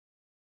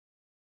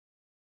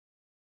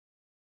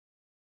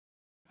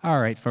All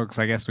right, folks,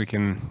 I guess we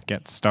can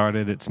get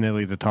started. It's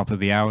nearly the top of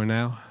the hour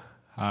now.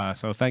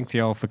 So thanks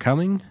you all for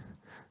coming.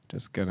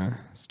 Just gonna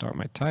start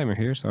my timer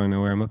here so I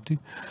know where I'm up to.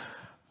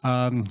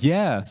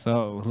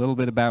 So a little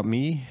bit about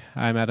me.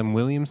 I'm Adam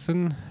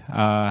Williamson.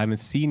 I'm a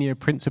senior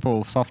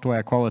principal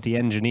software quality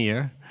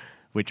engineer,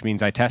 which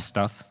means I test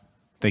stuff.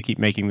 They keep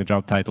making the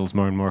job titles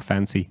more and more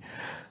fancy.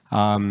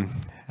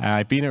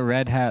 I've been at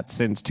Red Hat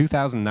since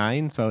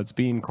 2009, so it's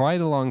been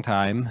quite a long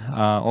time,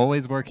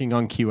 always working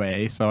on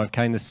QA, so I've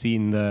kind of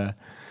seen the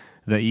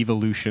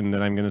evolution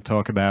that I'm going to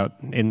talk about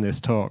in this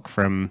talk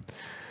from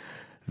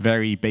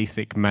very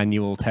basic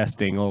manual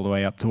testing all the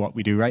way up to what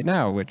we do right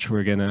now, which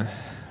we're going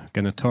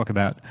to talk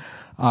about.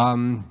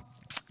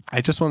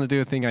 I just want to do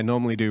a thing I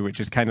normally do,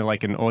 which is kind of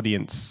like an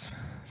audience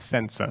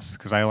census,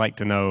 because I like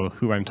to know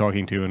who I'm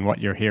talking to and what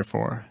you're here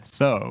for.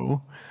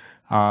 So,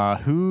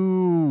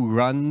 who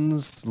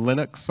runs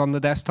Linux on the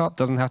desktop?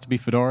 Doesn't have to be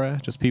Fedora,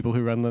 just people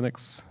who run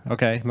Linux.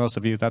 Okay, most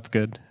of you, that's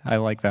good. I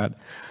like that.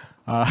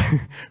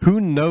 Who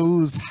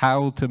knows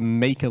how to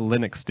make a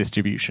Linux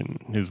distribution?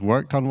 Who's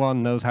worked on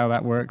one, knows how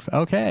that works?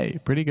 Okay,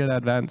 pretty good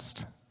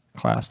advanced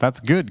class. That's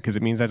good, because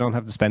it means I don't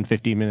have to spend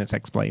 15 minutes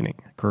explaining.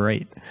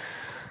 Great.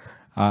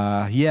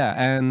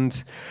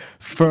 And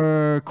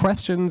for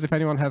questions, if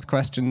anyone has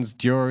questions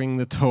during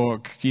the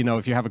talk,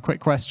 if you have a quick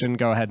question,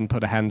 go ahead and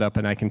put a hand up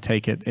and I can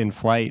take it in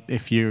flight.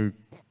 If you're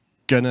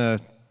gonna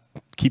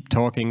keep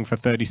talking for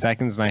 30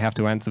 seconds and I have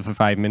to answer for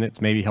 5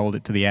 minutes, maybe hold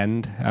it to the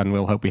end and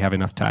we'll hope we have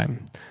enough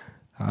time.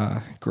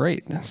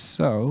 Great,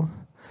 so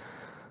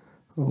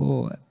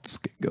let's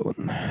get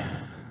going.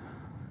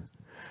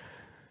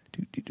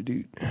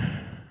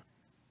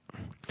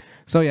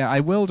 So yeah, I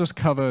will just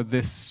cover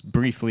this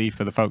briefly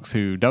for the folks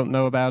who don't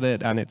know about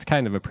it, and it's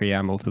kind of a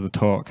preamble to the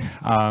talk.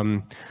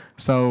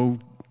 So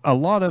a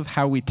lot of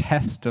how we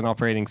test an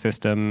operating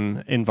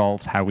system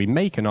involves how we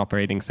make an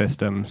operating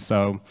system.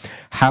 So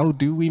how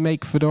do we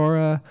make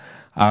Fedora?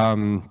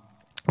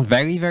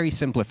 Very, very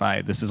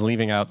simplified. This is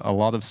leaving out a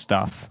lot of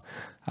stuff.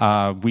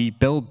 We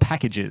build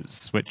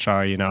packages, which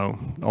are,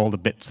 all the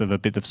bits of a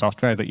bit of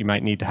software that you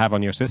might need to have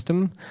on your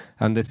system.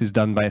 And this is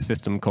done by a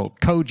system called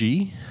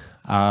Koji.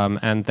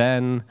 And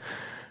then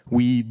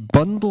we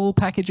bundle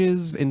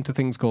packages into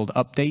things called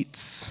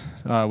updates,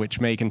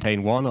 which may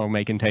contain one or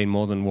may contain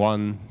more than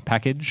one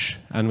package.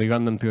 And we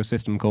run them through a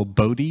system called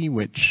Bodhi,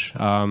 which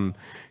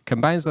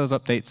combines those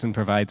updates and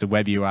provides a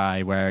web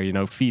UI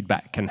where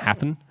feedback can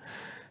happen.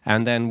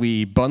 And then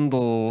we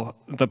bundle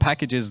the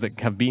packages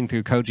that have been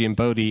through Koji and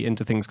Bodhi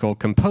into things called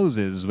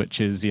composes, which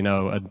is,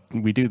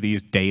 we do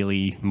these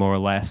daily, more or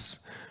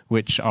less,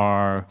 which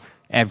are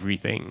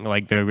everything,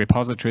 like the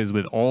repositories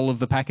with all of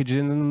the packages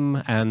in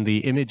them and the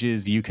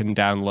images you can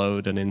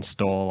download and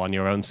install on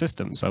your own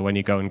system. So when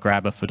you go and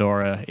grab a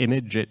Fedora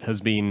image, it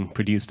has been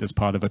produced as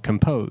part of a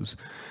compose.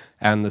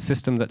 And the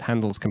system that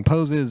handles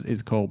composes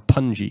is called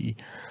Punji.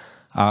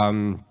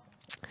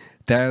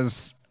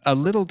 There's a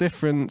little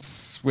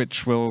difference,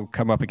 which we'll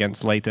come up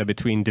against later,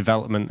 between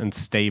development and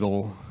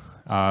stable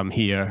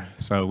here.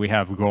 So we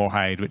have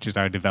Rawhide, which is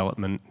our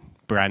development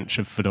branch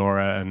of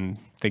Fedora, and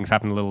things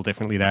happen a little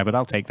differently there, but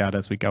I'll take that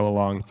as we go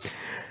along.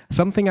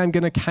 Something I'm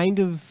going to kind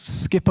of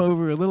skip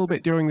over a little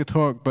bit during the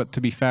talk, but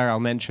to be fair, I'll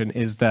mention,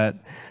 is that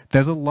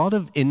there's a lot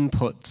of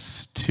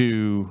inputs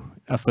to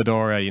a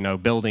Fedora,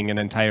 building an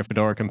entire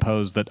Fedora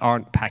compose that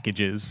aren't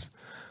packages.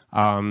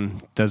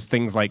 There's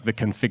things like the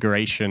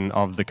configuration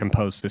of the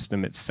compose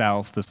system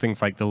itself. There's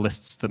things like the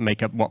lists that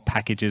make up what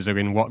packages are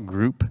in what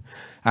group.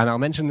 And I'll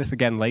mention this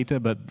again later,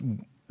 but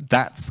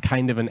that's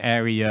kind of an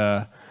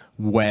area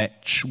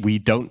which we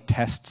don't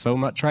test so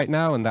much right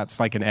now, and that's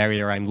like an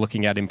area I'm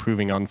looking at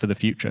improving on for the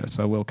future.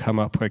 So we'll come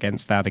up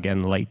against that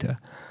again later.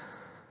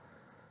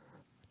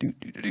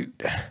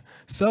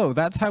 So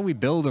that's how we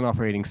build an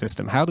operating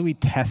system. How do we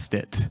test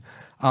it?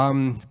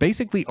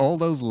 Basically, all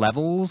those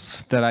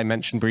levels that I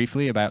mentioned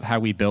briefly about how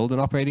we build an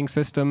operating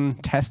system,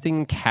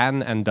 testing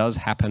can and does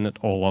happen at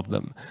all of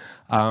them.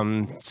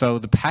 So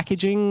the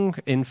packaging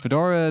in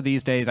Fedora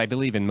these days, I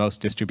believe in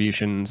most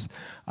distributions,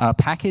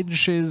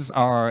 packages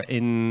are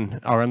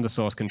under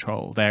source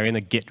control. They're in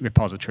a Git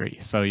repository.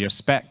 So your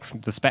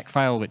the spec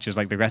file, which is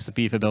like the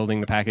recipe for building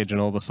the package and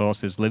all the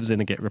sources, lives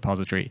in a Git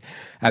repository.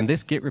 And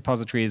this Git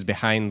repository is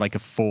behind like a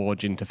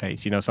Forge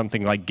interface,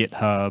 something like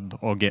GitHub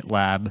or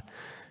GitLab.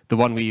 The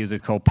one we use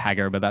is called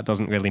Pagger, but that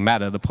doesn't really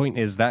matter. The point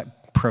is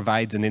that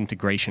provides an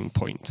integration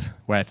point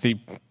where the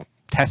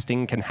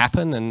testing can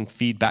happen and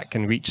feedback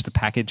can reach the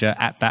packager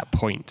at that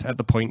point, at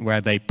the point where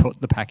they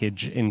put the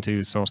package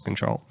into source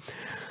control.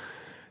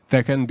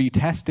 There can be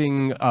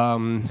testing,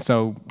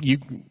 so you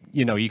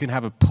can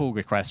have a pull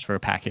request for a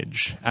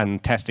package,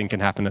 and testing can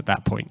happen at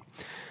that point.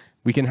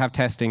 We can have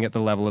testing at the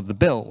level of the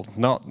build,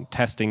 not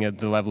testing at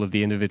the level of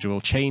the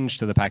individual change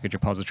to the package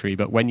repository,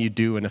 but when you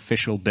do an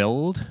official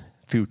build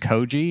through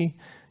Koji,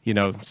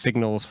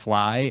 signals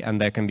fly, and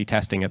there can be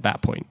testing at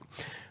that point.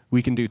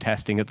 We can do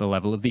testing at the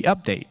level of the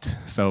update.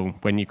 So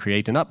when you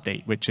create an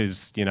update, which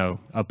is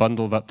a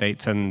bundle of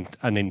updates and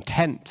an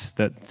intent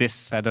that this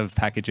set of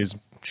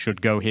packages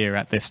should go here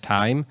at this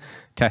time.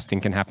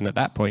 Testing can happen at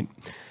that point.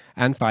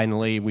 And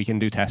finally, we can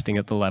do testing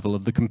at the level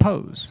of the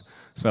compose.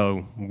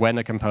 So when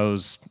a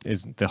compose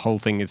is, the whole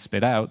thing is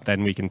spit out,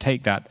 then we can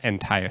take that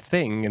entire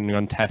thing and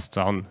run tests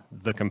on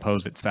the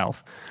compose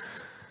itself.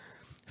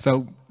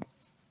 So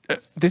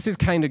this is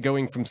kind of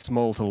going from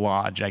small to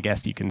large, I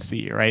guess you can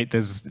see, right?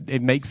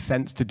 It makes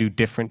sense to do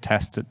different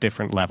tests at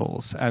different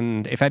levels.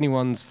 And if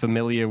anyone's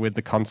familiar with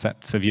the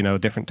concepts of,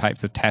 different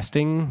types of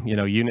testing,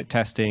 unit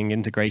testing,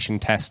 integration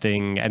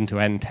testing,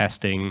 end-to-end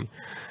testing,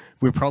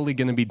 we're probably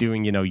going to be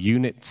doing,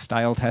 unit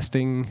style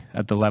testing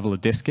at the level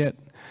of dist-git.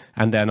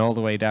 And then all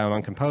the way down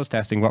on compose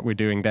testing, what we're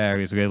doing there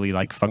is really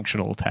like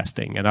functional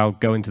testing. And I'll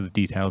go into the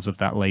details of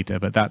that later,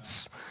 but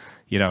that's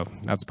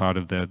part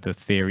of the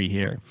theory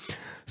here.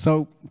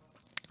 So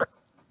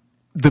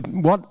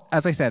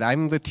as I said,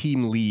 I'm the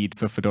team lead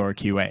for Fedora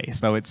QA.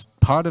 So it's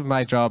part of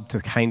my job to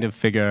kind of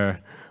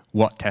figure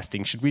what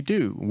testing should we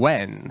do,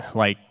 when,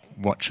 like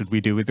what should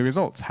we do with the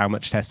results, how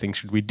much testing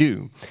should we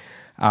do.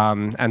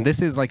 And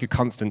this is like a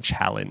constant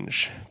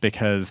challenge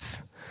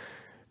because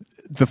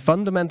the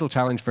fundamental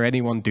challenge for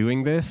anyone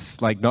doing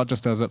this, like not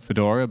just us at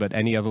Fedora, but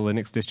any other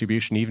Linux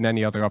distribution, even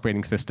any other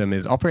operating system,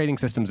 is operating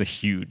systems are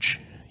huge.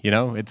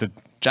 It's a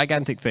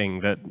gigantic thing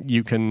that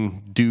you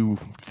can do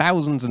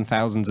thousands and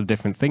thousands of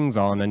different things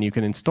on, and you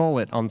can install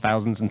it on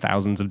thousands and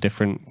thousands of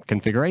different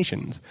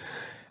configurations.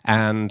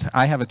 And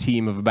I have a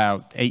team of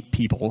about 8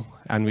 people,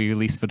 and we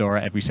release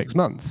Fedora every 6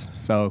 months.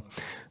 So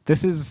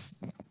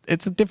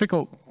it's a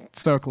difficult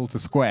circle to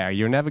square.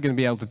 You're never going to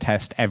be able to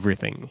test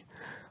everything.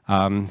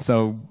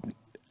 So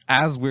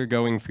as we're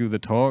going through the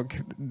talk,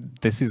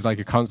 this is like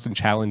a constant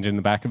challenge in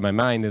the back of my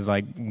mind, is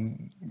like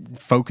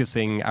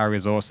focusing our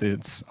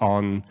resources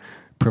on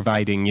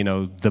providing,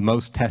 the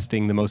most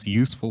testing, the most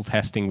useful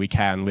testing we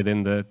can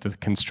within the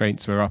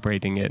constraints we're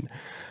operating in.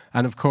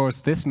 And of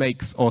course, this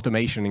makes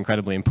automation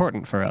incredibly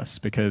important for us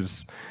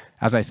because,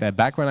 as I said,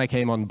 back when I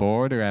came on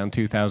board around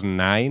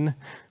 2009,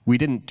 we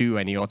didn't do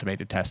any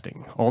automated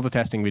testing. All the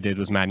testing we did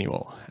was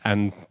manual.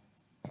 And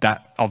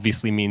that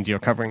obviously means you're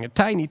covering a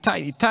tiny,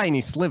 tiny,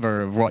 tiny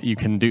sliver of what you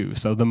can do.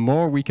 So the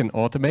more we can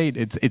automate,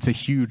 it's a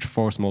huge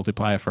force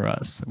multiplier for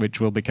us, which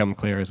will become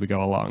clear as we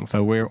go along.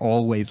 So we're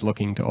always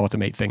looking to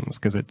automate things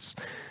because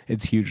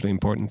it's hugely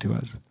important to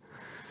us.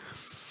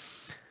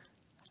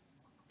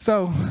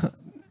 So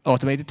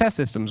automated test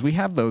systems, we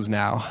have those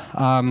now.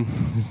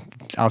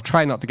 I'll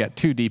try not to get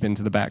too deep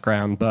into the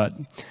background, but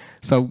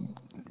so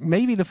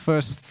maybe the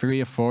first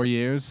 3 or 4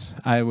 years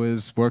I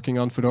was working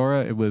on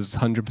Fedora, it was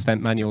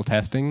 100% manual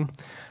testing.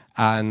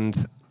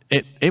 And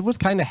it was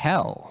kind of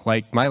hell.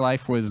 Like, my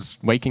life was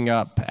waking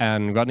up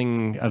and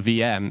running a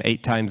VM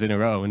 8 times in a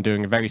row and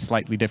doing a very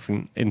slightly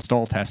different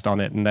install test on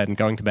it, and then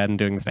going to bed and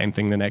doing the same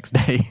thing the next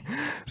day.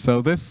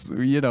 So this,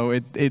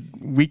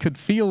 we could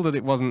feel that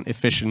it wasn't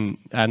efficient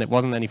and it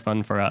wasn't any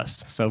fun for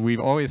us. So we've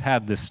always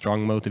had this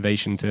strong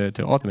motivation to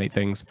automate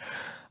things.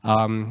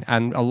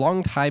 And a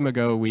long time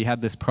ago, we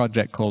had this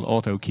project called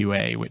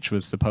AutoQA, which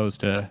was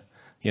supposed to,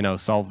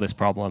 solve this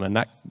problem, and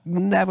that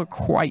never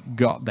quite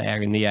got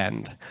there in the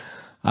end.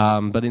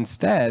 But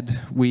instead,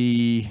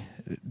 we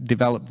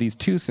developed these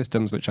 2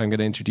 systems, which I'm going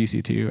to introduce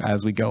you to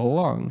as we go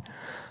along.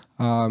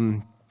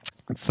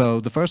 So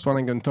the first one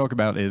I'm going to talk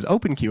about is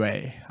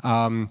openQA.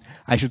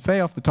 I should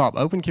say off the top,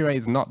 openQA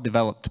is not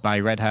developed by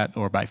Red Hat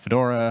or by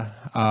Fedora.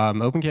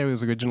 openQA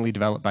was originally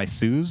developed by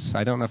SUSE.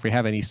 I don't know if we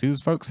have any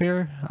SUSE folks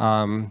here,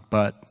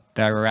 but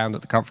they're around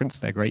at the conference.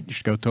 They're great. You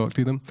should go talk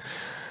to them.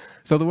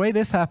 So the way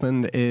this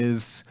happened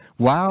is,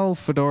 while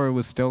Fedora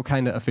was still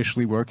kind of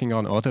officially working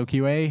on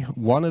AutoQA,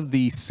 one of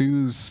the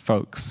SUSE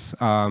folks,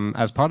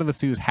 as part of a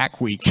SUSE hack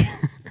week,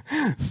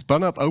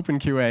 spun up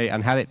openQA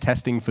and had it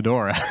testing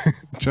Fedora,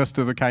 just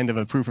as a kind of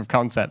a proof of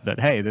concept that,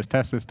 hey, this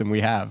test system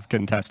we have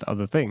can test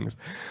other things.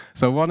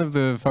 So one of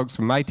the folks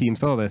from my team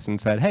saw this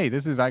and said, hey,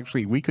 this is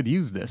actually, we could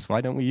use this.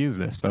 Why don't we use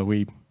this? So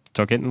we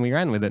took it and we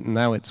ran with it, and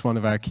now it's one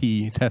of our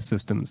key test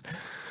systems.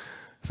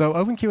 So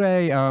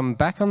openQA,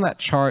 back on that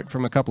chart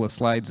from a couple of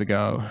slides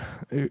ago,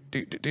 yeah,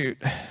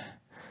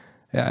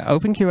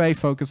 openQA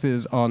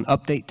focuses on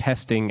update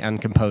testing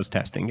and compose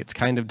testing. It's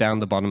kind of down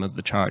the bottom of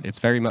the chart. It's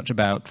very much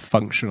about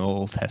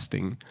functional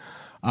testing.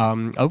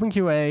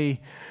 openQA,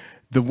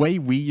 the way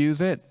we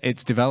use it,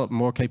 it's developed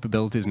more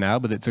capabilities now,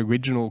 but its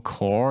original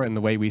core and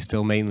the way we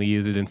still mainly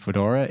use it in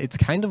Fedora, it's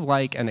kind of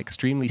like an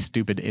extremely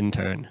stupid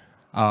intern.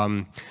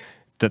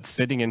 That's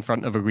sitting in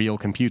front of a real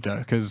computer,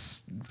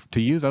 because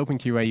to use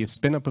openQA, you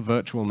spin up a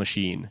virtual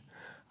machine,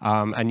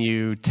 and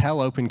you tell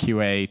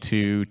openQA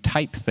to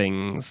type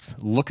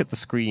things, look at the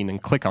screen,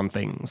 and click on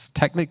things.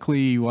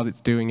 Technically, what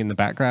it's doing in the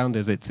background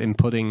is it's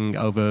inputting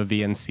over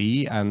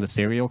VNC and the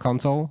serial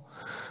console.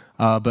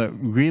 But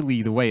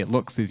really, the way it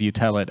looks is you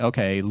tell it,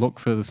 OK, look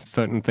for a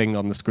certain thing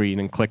on the screen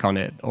and click on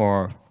it,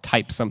 or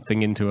type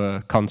something into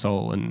a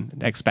console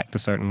and expect a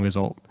certain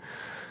result.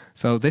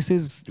 So this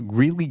is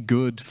really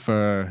good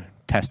for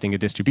testing a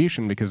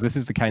distribution, because this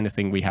is the kind of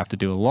thing we have to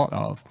do a lot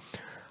of.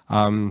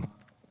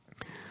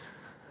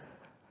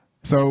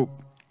 So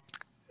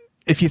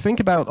If you think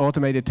about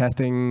automated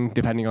testing,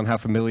 depending on how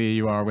familiar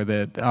you are with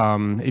it,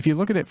 if you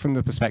look at it from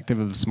the perspective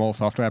of a small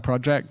software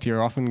project,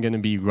 you're often going to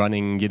be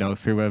running,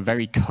 through a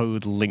very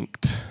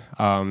code-linked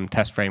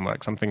test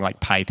framework, something like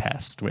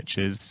PyTest, which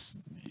is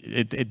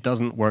it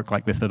doesn't work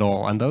like this at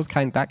all. And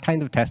that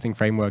kind of testing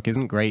framework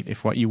isn't great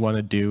if what you want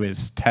to do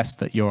is test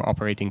that your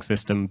operating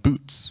system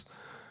boots,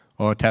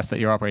 or test that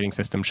your operating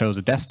system shows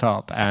a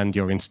desktop and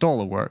your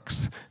installer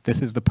works.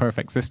 This is the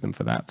perfect system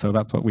for that. So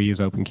that's what we use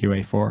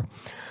openQA for.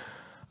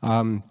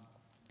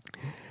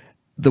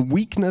 The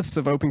weakness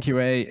of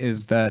openQA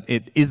is that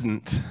it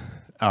isn't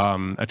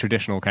a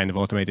traditional kind of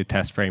automated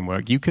test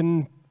framework. You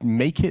can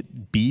make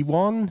it be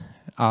one,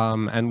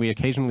 and we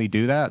occasionally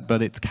do that,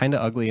 but it's kind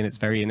of ugly and it's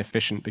very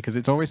inefficient because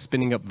it's always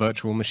spinning up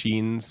virtual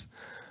machines,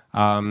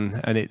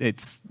 and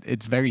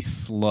it's very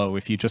slow.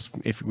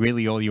 If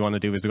really all you want to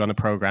do is run a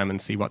program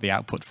and see what the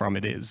output from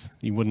it is,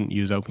 you wouldn't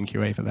use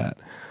openQA for that.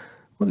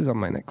 What is on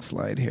my next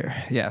slide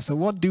here? Yeah, so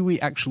what do we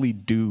actually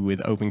do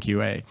with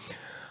openQA?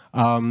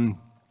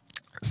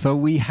 So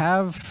we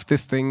have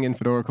this thing in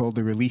Fedora called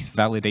the Release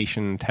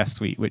Validation Test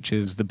Suite, which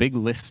is the big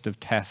list of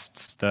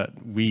tests that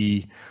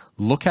we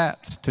look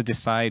at to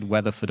decide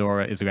whether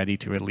Fedora is ready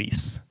to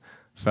release.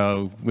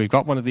 So we've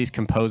got one of these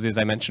composes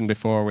I mentioned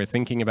before. We're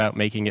thinking about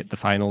making it the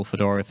final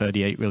Fedora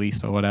 38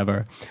 release or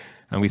whatever.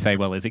 And we say,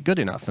 well, is it good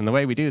enough? And the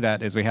way we do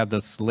that is we have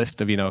this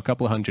list of, a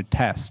couple of hundred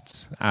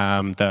tests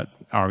that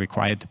are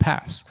required to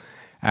pass.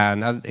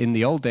 And as in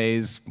the old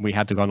days, we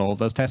had to run all of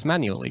those tests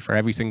manually. For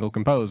every single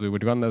compose, we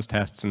would run those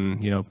tests and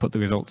put the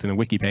results in a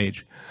wiki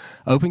page.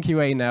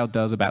 openQA now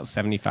does about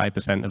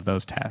 75% of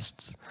those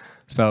tests.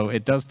 So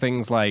it does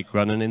things like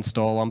run an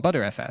install on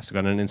Btrfs,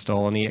 run an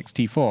install on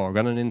ext4,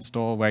 run an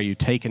install where you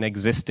take an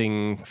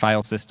existing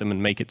file system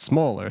and make it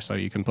smaller so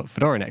you can put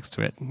Fedora next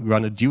to it,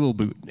 run a dual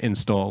boot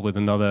install with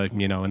another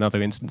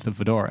instance of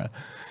Fedora.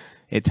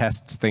 It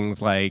tests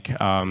things like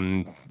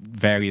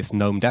various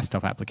GNOME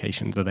desktop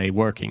applications. Are they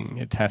working?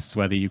 It tests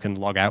whether you can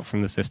log out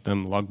from the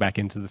system, log back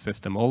into the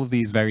system. All of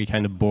these very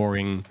kind of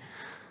boring,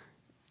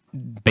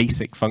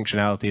 basic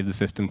functionality of the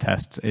system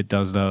tests, it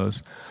does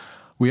those.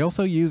 We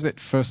also use it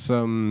for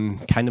some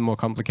kind of more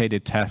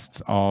complicated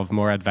tests of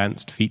more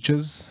advanced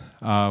features.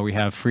 We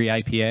have free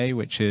IPA,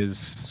 which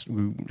is,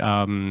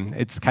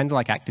 it's kind of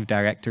like Active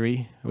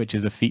Directory, which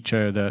is a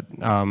feature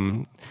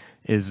that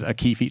is a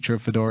key feature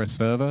of Fedora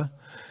Server.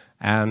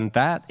 And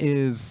that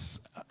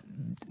is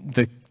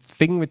the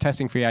thing with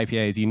testing free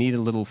IPA is you need a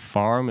little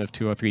farm of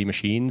 2 or 3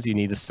 machines. You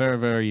need a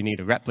server, you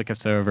need a replica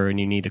server, and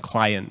you need a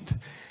client.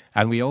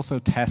 And we also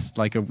test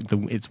like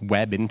its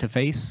web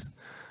interface.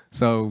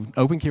 So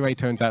openQA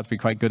turns out to be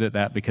quite good at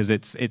that because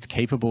it's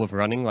capable of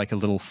running like a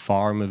little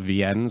farm of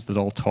VMs that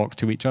all talk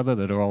to each other,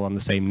 that are all on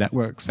the same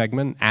network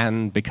segment.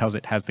 And because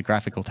it has the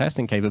graphical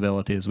testing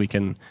capabilities, we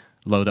can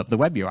load up the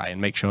web UI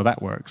and make sure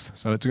that works.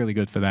 So it's really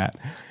good for that.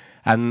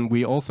 And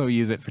we also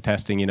use it for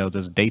testing,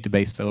 does a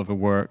database server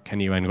work?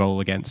 Can you enroll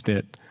against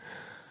it?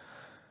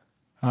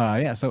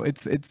 Yeah, so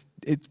it's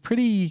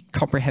pretty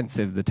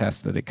comprehensive, the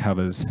test that it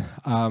covers.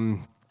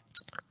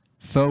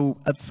 So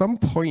at some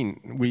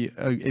point,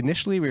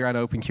 initially we ran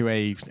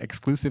openQA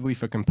exclusively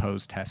for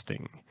compose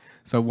testing.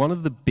 So one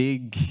of the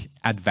big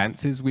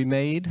advances we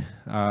made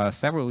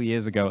several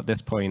years ago at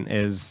this point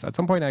is, at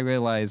some point I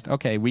realized,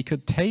 okay, we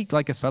could take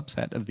like a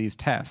subset of these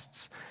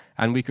tests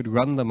and we could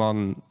run them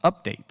on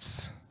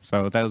updates.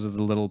 So those are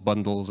the little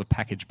bundles of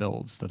package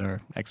builds that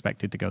are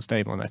expected to go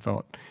stable. And I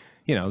thought,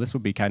 this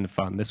would be kind of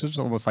fun. This was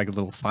almost like a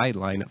little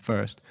sideline at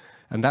first.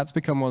 And that's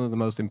become one of the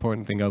most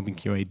important things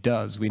openQA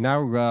does. We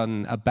now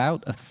run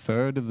about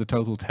 1/3 of the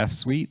total test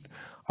suite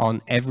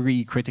on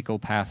every critical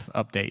path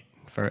update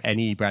for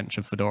any branch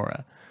of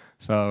Fedora.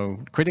 So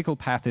critical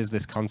path is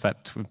this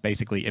concept of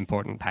basically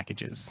important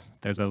packages.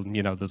 There's a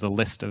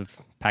list of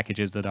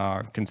packages that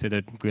are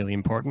considered really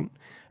important,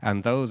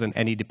 and those and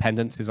any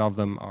dependencies of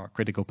them are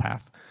critical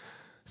path.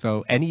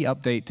 So any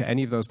update to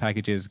any of those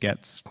packages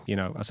gets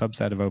a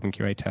subset of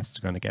openQA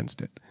tests run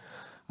against it.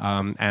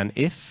 And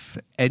if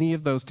any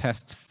of those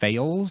tests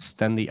fails,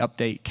 then the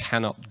update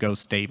cannot go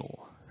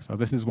stable. So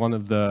this is one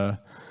of the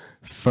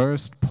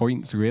first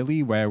points,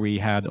 really, where we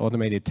had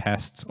automated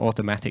tests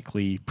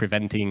automatically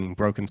preventing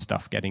broken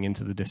stuff getting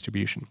into the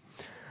distribution.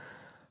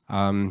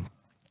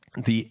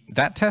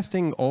 That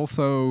testing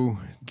also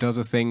does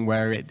a thing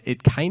where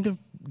it kind of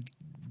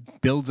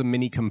builds a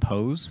mini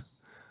compose.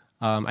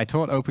 I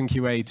taught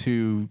openQA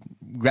to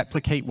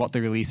replicate what the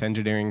release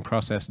engineering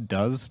process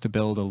does to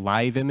build a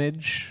live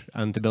image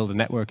and to build a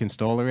network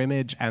installer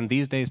image, and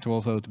these days to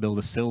build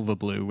a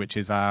Silverblue, which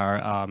is our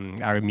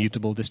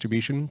immutable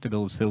distribution, to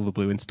build a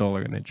Silverblue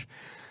installer image.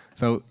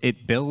 So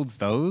it builds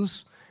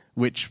those,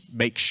 which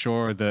makes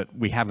sure that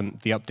the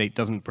update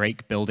doesn't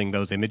break building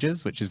those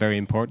images, which is very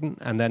important,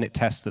 and then it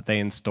tests that they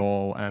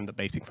install and the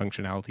basic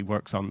functionality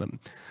works on them.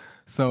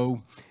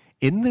 So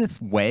in this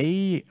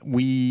way,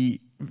 we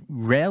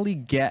rarely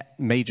get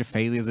major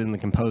failures in the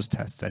compose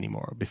tests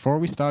anymore. Before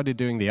we started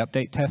doing the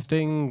update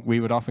testing, we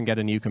would often get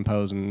a new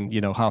compose and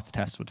half the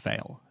tests would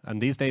fail.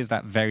 And these days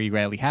that very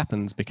rarely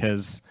happens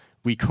because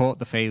we caught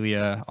the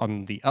failure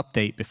on the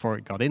update before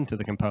it got into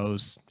the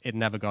compose. It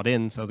never got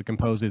in, so the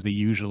composes are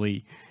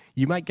usually,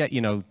 you might get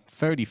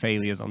 30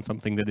 failures on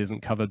something that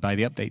isn't covered by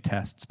the update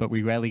tests, but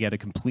we rarely get a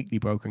completely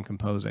broken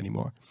compose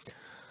anymore.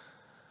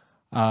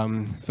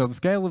 So the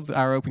scale of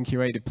our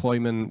OpenQA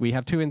deployment, we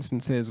have two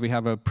instances. We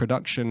have a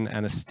production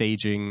and a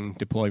staging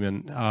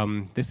deployment.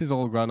 This is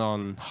all run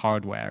on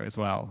hardware as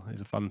well,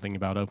 is a fun thing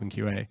about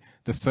OpenQA.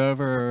 The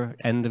server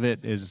end of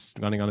it is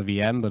running on a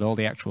VM, but all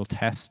the actual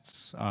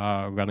tests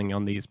are running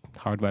on these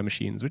hardware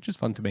machines, which is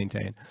fun to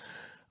maintain.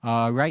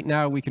 Right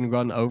now, we can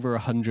run over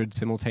 100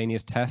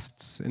 simultaneous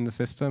tests in the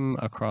system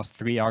across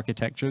 3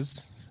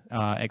 architectures,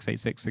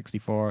 x86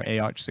 64,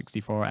 AArch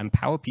 64, and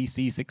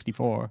PowerPC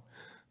 64.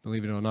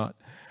 Believe it or not.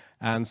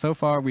 And so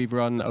far, we've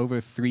run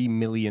over 3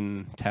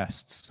 million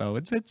tests. So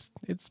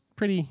it's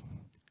pretty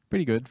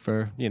good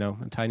for a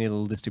tiny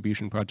little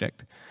distribution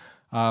project.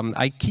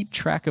 I keep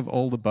track of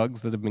all the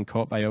bugs that have been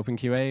caught by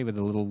OpenQA with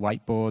a little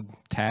whiteboard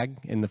tag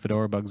in the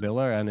Fedora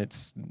Bugzilla, and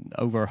it's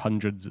over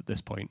hundreds at this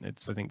point.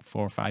 It's, I think,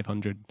 400 or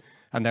 500.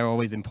 And they're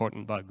always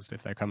important bugs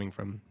if they're coming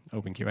from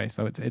OpenQA.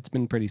 So it's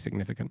been pretty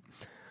significant.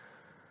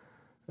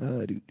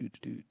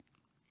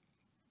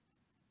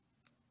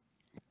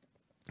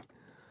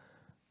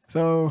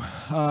 So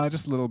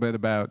just a little bit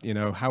about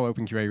how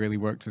OpenQA really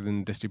works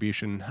within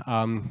distribution.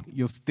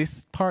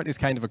 This part is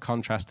kind of a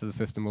contrast to the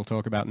system we'll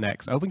talk about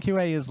next.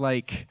 OpenQA is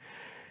like,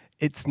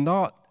 it's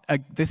not,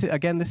 this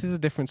is a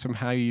difference from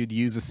how you'd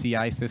use a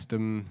CI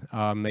system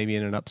maybe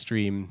in an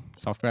upstream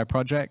software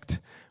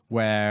project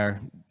where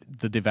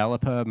the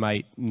developer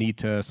might need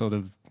to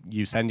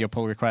you send your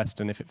pull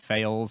request, and if it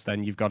fails,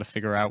 then you've got to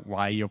figure out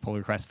why your pull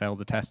request failed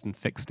the test and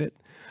fixed it.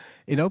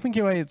 In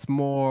OpenQA, it's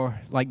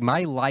more like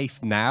my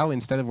life now,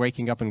 instead of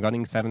waking up and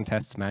running 7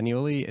 tests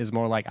manually, is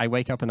more like I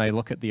wake up and I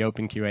look at the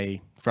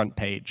OpenQA front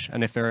page.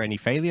 And if there are any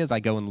failures, I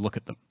go and look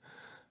at them.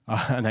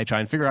 And I try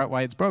and figure out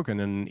why it's broken.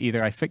 And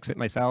either I fix it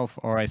myself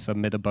or I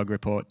submit a bug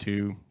report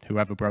to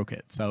whoever broke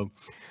it. So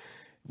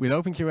with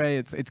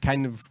OpenQA, it's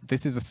kind of,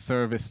 this is a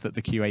service that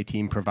the QA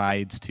team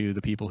provides to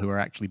the people who are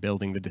actually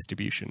building the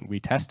distribution. We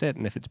test it,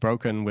 and if it's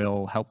broken,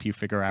 we'll help you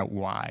figure out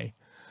why.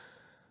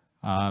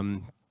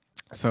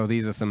 So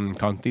these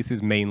are this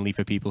is mainly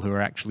for people who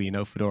are actually,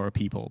 Fedora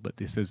people, but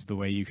this is the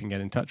way you can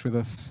get in touch with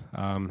us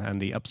and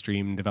the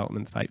upstream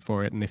development site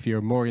for it. And if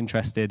you're more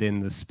interested in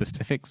the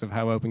specifics of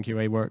how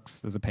OpenQA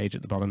works, there's a page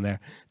at the bottom there.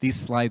 These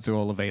slides are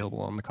all available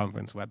on the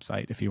conference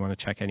website if you want to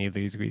check any of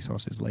these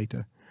resources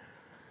later.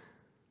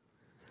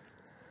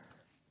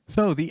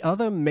 So the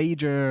other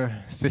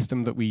major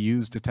system that we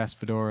use to test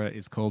Fedora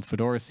is called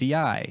Fedora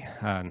CI,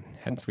 and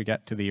hence we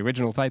get to the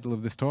original title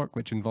of this talk,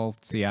 which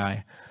involved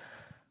CI.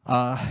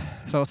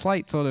 So a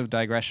slight sort of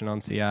digression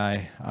on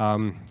CI.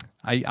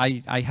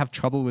 I have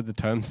trouble with the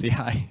term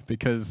CI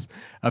because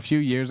a few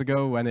years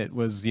ago when it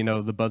was,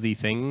 the buzzy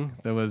thing,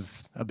 there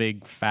was a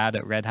big fad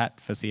at Red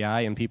Hat for CI,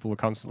 and people were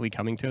constantly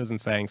coming to us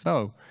and saying,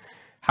 so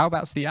how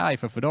about CI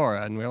for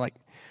Fedora? And we're like,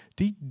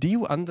 do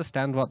you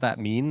understand what that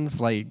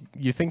means? Like,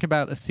 you think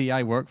about a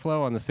CI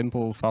workflow on a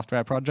simple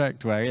software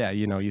project where, yeah,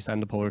 you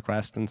send a pull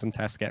request and some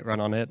tests get run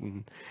on it,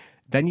 and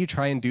then you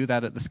try and do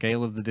that at the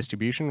scale of the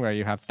distribution where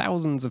you have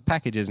thousands of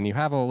packages and you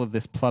have all of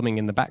this plumbing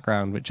in the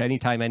background, which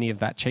anytime any of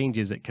that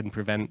changes, it can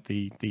prevent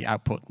the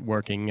output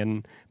working.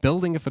 And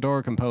building a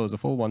Fedora Compose, a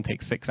full one,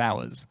 takes 6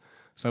 hours.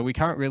 So we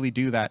can't really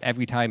do that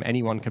every time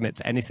anyone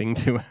commits anything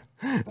to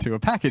a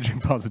package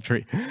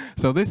repository.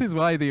 So this is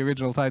why the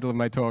original title of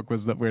my talk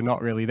was that we're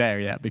not really there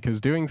yet, because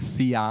doing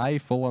CI,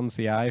 full-on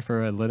CI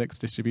for a Linux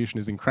distribution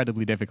is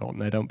incredibly difficult,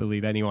 and I don't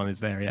believe anyone is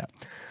there yet.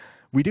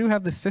 We do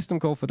have this system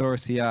called Fedora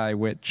CI,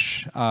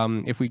 which,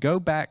 if we go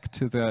back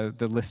to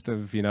the list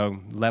of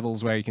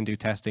levels where you can do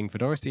testing,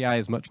 Fedora CI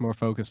is much more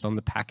focused on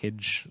the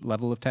package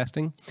level of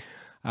testing,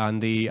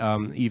 and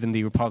even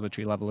the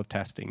repository level of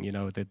testing.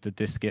 The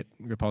dist-git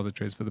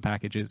repositories for the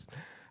packages.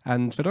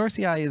 And Fedora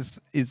CI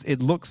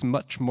it looks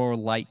much more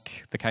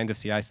like the kind of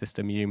CI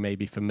system you may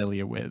be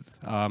familiar with.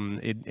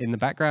 In the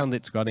background,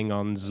 it's running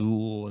on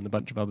Zool and a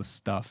bunch of other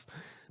stuff.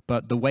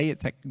 But the way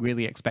it's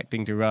really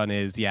expecting to run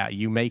is, yeah,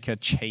 you make a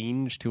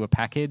change to a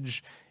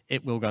package,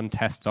 it will run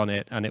tests on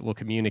it, and it will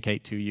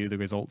communicate to you the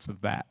results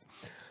of that.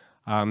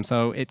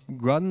 So it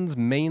runs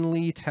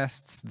mainly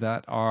tests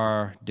that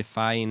are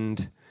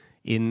defined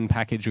in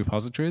package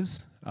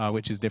repositories,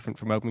 which is different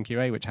from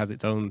OpenQA, which has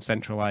its own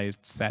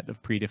centralized set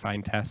of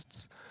predefined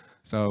tests.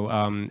 So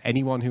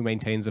anyone who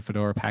maintains a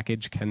Fedora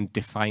package can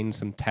define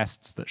some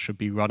tests that should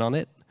be run on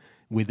it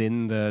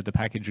within the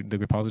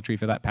repository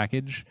for that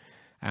package.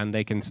 And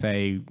they can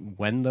say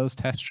when those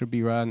tests should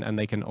be run, and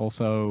they can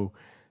also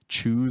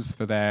choose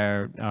for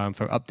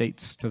for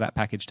updates to that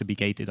package to be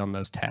gated on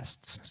those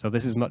tests. So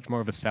this is much more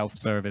of a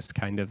self-service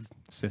kind of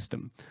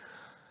system.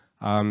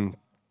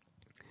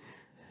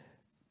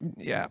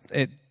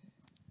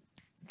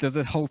 there's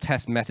a whole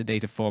test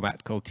metadata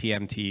format called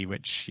TMT,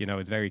 which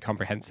is very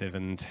comprehensive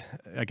and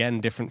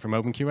again different from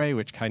OpenQA,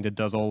 which kind of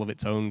does all of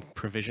its own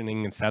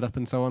provisioning and setup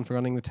and so on for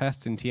running the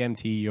tests. In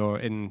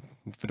TMT, in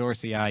Fedora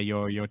CI,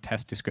 your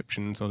test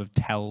description sort of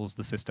tells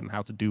the system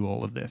how to do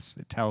all of this.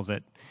 It tells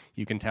it,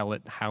 you can tell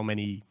it how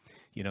many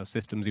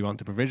systems you want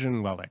to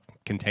provision. Well, like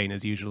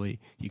containers usually.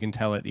 You can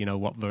tell it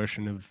what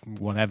version of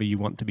whatever you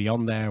want to be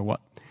on there,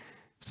 what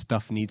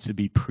stuff needs to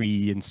be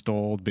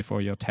pre-installed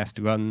before your test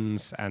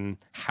runs, and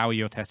how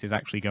your test is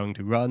actually going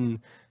to run,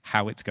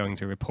 how it's going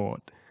to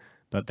report.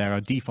 But there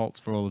are defaults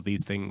for all of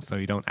these things, so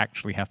you don't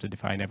actually have to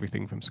define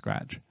everything from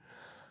scratch.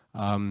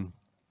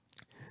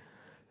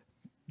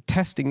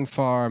 Testing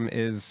farm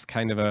is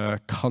kind of a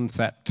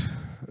concept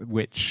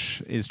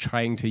which is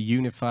trying to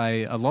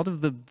unify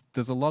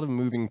there's a lot of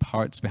moving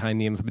parts behind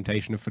the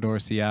implementation of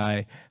Fedora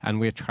CI, and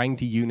we're trying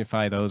to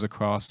unify those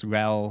across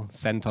RHEL,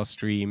 CentOS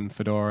Stream,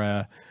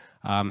 Fedora,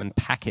 and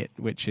Packet,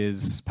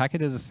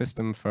 Packet is a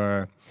system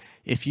for,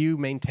 if you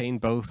maintain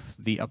both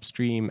the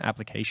upstream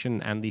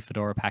application and the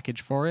Fedora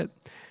package for it,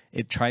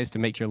 it tries to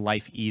make your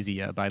life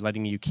easier by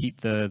letting you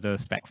keep the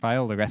spec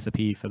file, the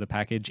recipe for the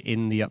package,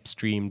 in the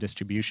upstream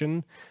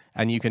distribution,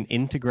 and you can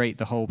integrate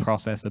the whole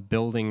process of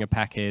building a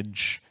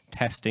package,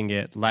 testing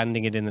it,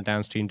 landing it in the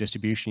downstream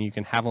distribution. You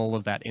can have all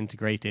of that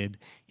integrated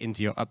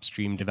into your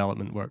upstream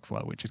development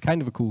workflow, which is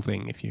kind of a cool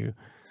thing if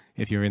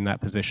you're in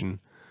that position.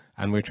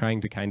 And we're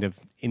trying to kind of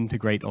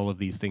integrate all of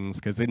these things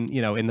because in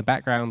the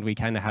background, we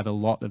kind of had a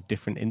lot of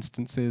different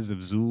instances of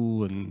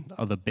Zool and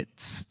other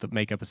bits that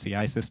make up a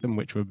CI system,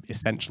 which were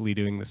essentially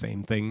doing the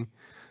same thing.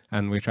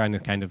 And we're trying to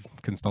kind of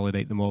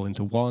consolidate them all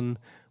into one,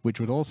 which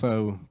would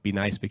also be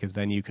nice because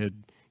then you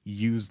could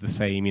use the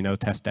same,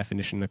 test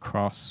definition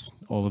across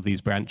all of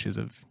these branches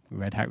of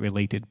Red Hat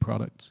related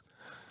products.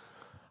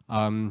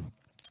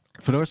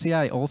 Fedora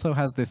CI also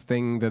has this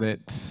thing that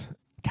it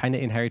kind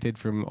of inherited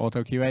from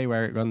AutoQA,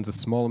 where it runs a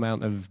small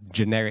amount of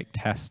generic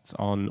tests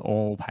on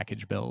all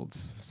package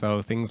builds.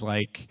 So things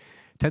like,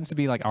 tends to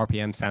be like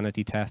RPM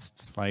sanity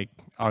tests, like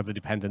are the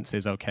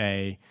dependencies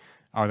okay?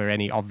 Are there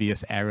any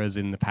obvious errors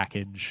in the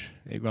package?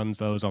 It runs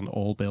those on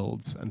all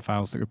builds and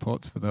files the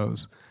reports for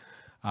those.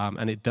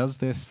 And it does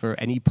this for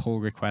any pull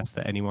request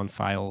that anyone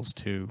files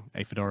to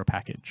a Fedora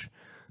package.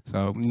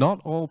 So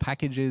not all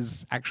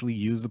packages actually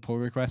use the pull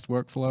request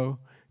workflow,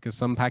 because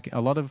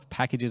a lot of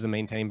packages are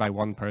maintained by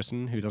one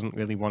person who doesn't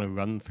really want to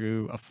run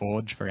through a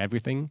forge for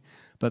everything.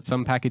 But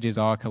some packages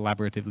are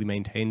collaboratively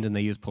maintained and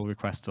they use pull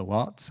requests a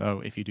lot. So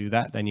if you do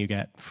that, then you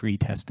get free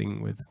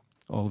testing with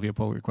all of your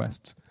pull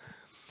requests.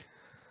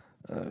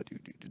 Did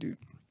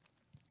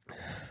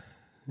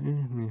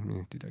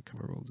I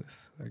cover all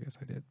this? I guess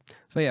I did.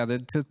 So yeah,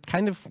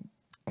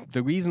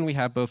 the reason we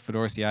have both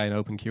Fedora CI and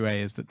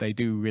OpenQA is that they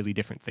do really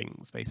different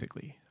things,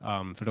 basically.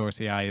 Fedora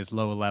CI is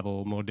lower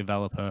level, more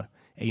developer,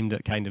 aimed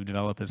at kind of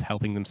developers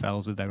helping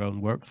themselves with their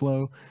own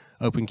workflow.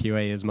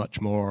 OpenQA is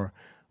much more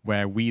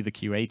where we, the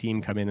QA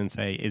team, come in and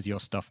say, is your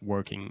stuff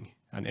working?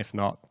 And if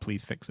not,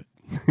 please fix it.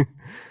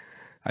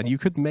 And you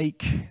could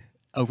make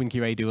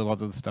OpenQA do a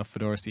lot of the stuff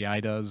Fedora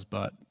CI does,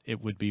 but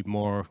it would be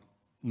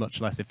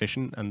much less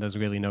efficient, and there's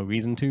really no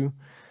reason to.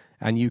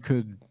 And you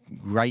could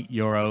write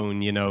your own,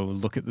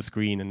 look at the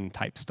screen and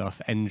type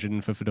stuff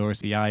engine for Fedora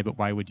CI, but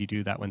why would you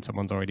do that when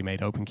someone's already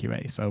made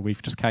OpenQA? So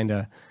we've just kind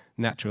of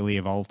naturally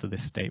evolved to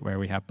this state where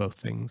we have both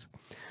things.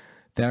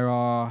 There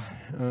are,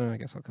 I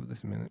guess I'll cover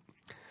this in a minute.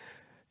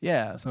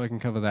 Yeah, so I can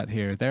cover that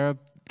here. There are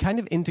kind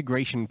of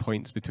integration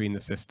points between the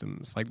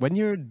systems. Like when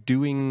you're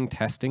doing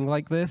testing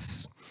like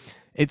this,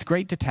 it's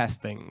great to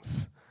test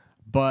things.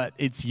 But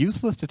it's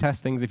useless to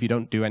test things if you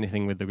don't do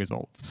anything with the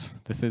results.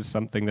 This is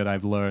something that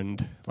I've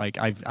learned. Like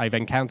I've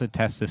encountered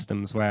test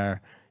systems where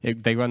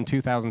they run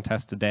 2,000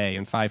 tests a day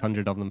and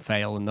 500 of them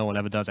fail and no one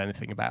ever does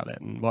anything about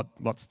it. And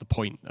what's the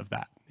point of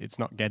that? It's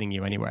not getting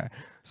you anywhere.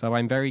 So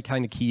I'm very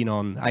kind of keen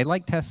on, I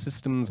like test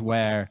systems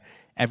where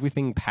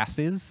everything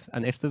passes,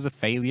 and if there's a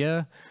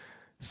failure,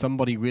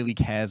 somebody really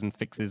cares and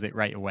fixes it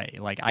right away.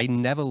 Like I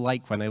never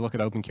like when I look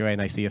at OpenQA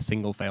and I see a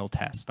single failed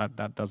test.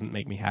 That doesn't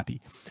make me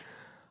happy.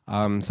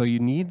 So you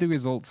need the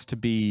results to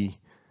be,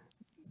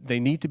 they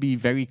need to be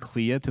very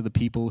clear to the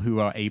people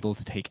who are able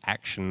to take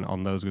action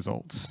on those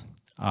results.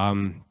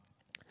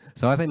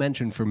 So as I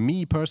mentioned, for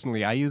me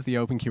personally, I use the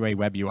OpenQA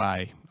web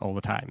UI all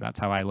the time.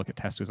 That's how I look at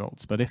test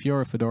results. But if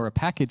you're a Fedora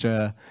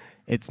packager,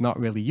 it's not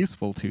really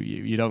useful to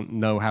you. You don't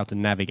know how to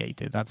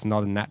navigate it. That's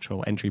not a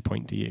natural entry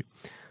point to you.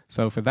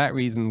 So for that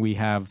reason, we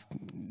have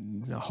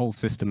whole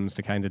systems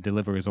to kind of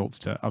deliver results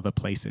to other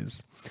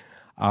places.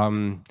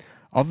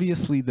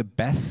 Obviously, the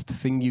best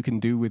thing you can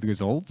do with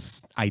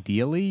results,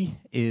 ideally,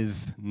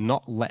 is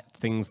not let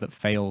things that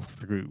fail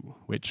through,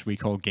 which we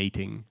call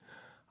gating.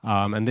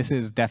 And this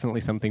is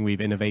definitely something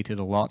we've innovated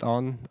a lot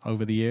on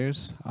over the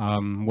years.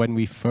 When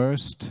we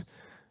first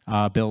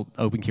built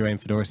OpenQA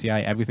and Fedora CI,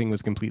 everything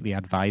was completely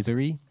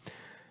advisory.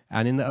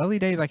 And in the early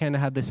days, I kind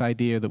of had this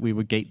idea that we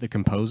would gate the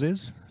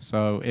composes.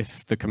 So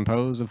if the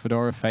compose of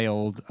Fedora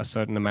failed a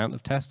certain amount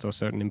of tests or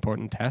certain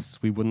important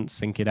tests, we wouldn't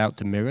sync it out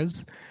to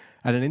mirrors.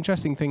 And an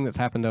interesting thing that's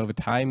happened over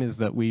time is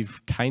that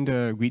we've kind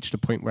of reached a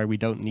point where we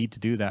don't need to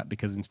do that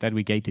because instead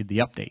we gated the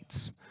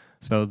updates.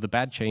 So the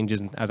bad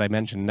changes, as I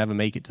mentioned, never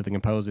make it to the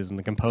composes, and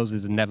the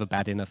composes are never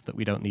bad enough that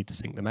we don't need to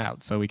sync them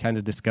out. So we kind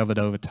of discovered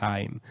over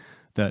time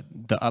that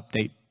the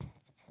update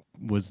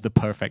was the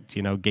perfect,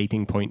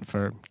 gating point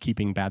for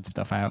keeping bad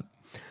stuff out.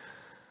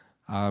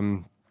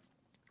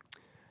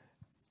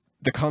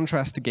 The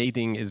contrast to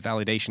gating is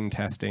validation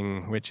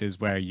testing, which is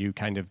where you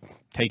kind of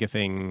take a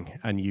thing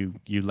and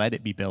you let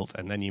it be built,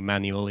 and then you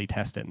manually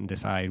test it and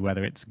decide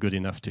whether it's good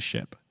enough to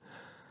ship.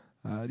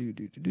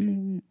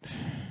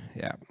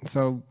 Yeah,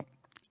 so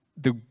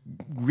the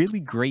really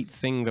great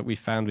thing that we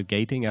found with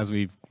gating as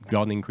we've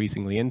gone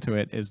increasingly into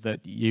it is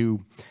that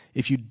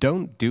if you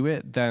don't do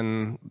it,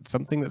 then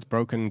something that's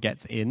broken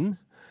gets in,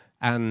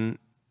 and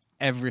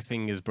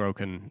everything is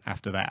broken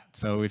after that.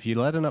 So if you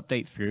let an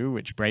update through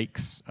which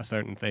breaks a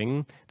certain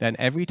thing, then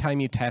every time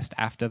you test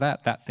after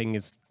that, that thing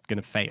is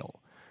going to fail.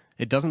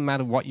 It doesn't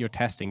matter what you're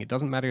testing. It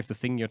doesn't matter if the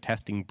thing you're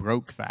testing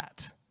broke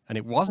that. And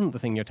it wasn't the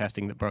thing you're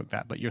testing that broke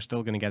that, but you're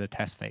still going to get a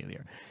test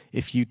failure.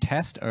 If you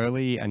test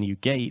early and you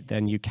gate,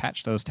 then you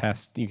catch those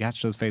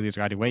failures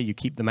right away, you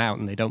keep them out,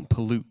 and they don't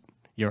pollute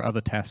your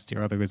other tests,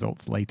 your other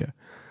results later.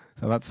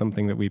 So that's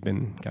something that we've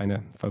been kind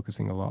of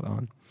focusing a lot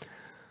on.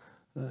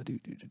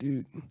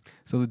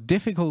 So the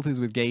difficulties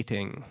with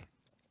gating,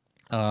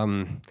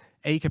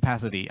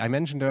 capacity. I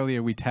mentioned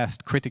earlier we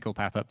test critical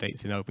path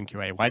updates in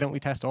OpenQA. Why don't we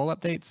test all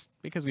updates?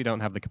 Because we don't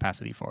have the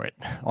capacity for it.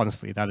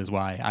 Honestly, that is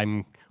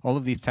why. All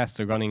of these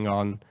tests are running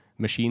on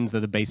machines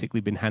that have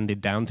basically been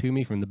handed down to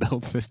me from the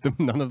build system.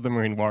 None of them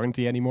are in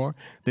warranty anymore.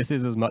 This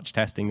is as much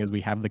testing as we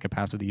have the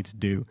capacity to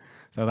do.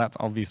 So that's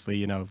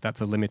obviously,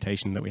 that's a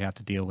limitation that we have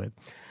to deal with.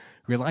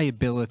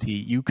 Reliability,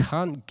 you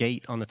can't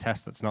gate on a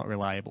test that's not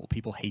reliable.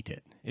 People hate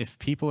it. If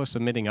people are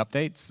submitting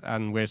updates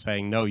and we're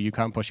saying, no, you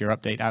can't push your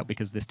update out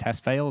because this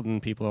test failed, and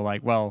people are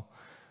like, well,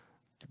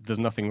 there's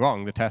nothing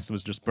wrong. The test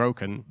was just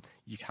broken.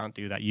 You can't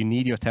do that. You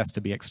need your test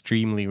to be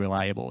extremely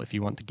reliable if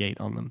you want to gate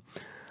on them.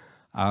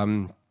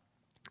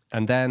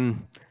 And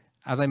then,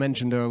 as I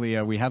mentioned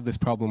earlier, we have this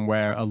problem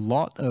where there are a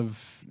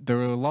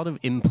lot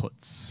of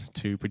inputs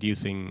to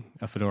producing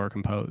a Fedora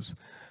compose.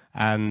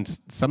 And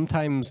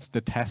sometimes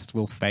the test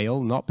will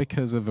fail, not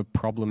because of a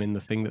problem in the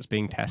thing that's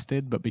being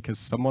tested, but because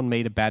someone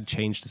made a bad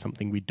change to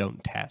something we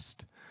don't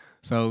test.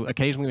 So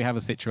occasionally we have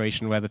a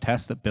situation where the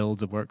test that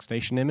builds a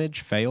workstation image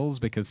fails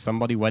because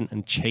somebody went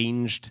and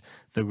changed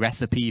the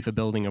recipe for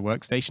building a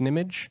workstation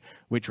image,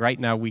 which right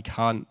now we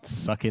can't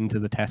suck into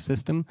the test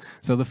system.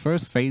 So the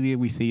first failure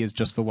we see is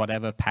just for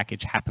whatever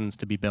package happens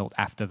to be built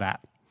after that.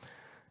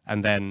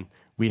 And then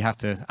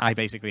I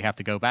basically have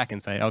to go back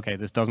and say, okay,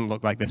 this doesn't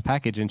look like this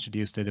package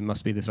introduced it. It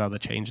must be this other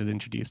change that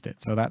introduced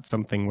it. So that's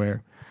something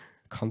we're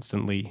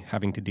constantly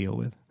having to deal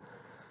with.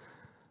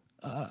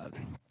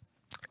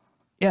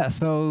 Yeah,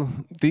 so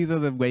these are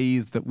the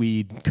ways that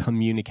we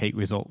communicate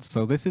results.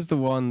 So this is the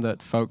one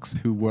that folks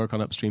who work on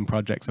upstream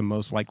projects are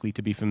most likely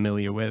to be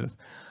familiar with.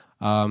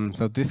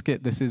 So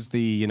dist-git, this is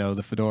the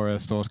the Fedora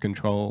source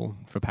control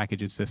for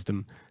packages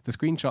system. The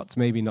screenshot's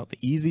maybe not the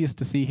easiest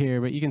to see here,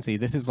 but you can see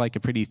this is like a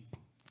pretty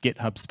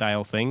GitHub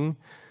style thing.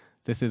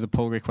 This is a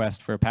pull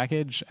request for a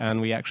package, and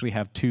we actually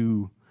have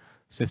two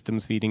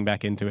systems feeding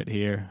back into it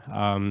here.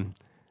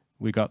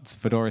 We got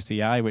Fedora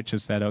CI, which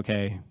has said,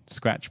 okay,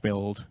 scratch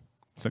build,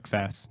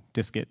 success,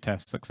 dist-git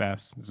test,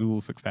 success,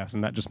 Zool, success,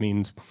 and that just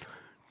means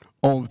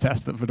all the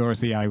tests that Fedora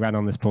CI ran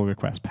on this pull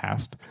request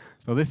passed.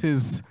 So this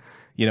is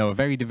a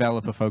very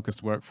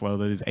developer-focused workflow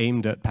that is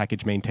aimed at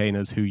package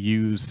maintainers who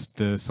use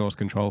the source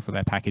control for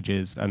their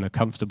packages and are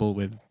comfortable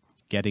with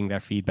getting their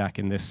feedback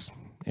in this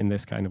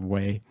kind of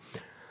way.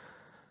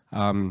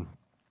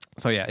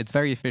 So yeah, it's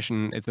very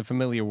efficient. It's a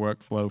familiar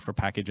workflow for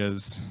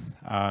packages.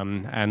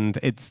 And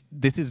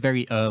this is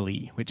very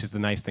early, which is the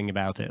nice thing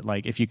about it.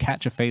 Like if you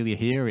catch a failure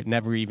here, it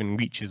never even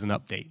reaches an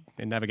update.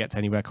 It never gets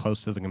anywhere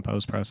close to the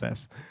compose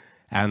process.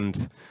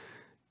 And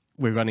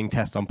we're running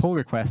tests on pull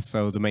requests,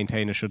 so the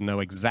maintainer should know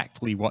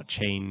exactly what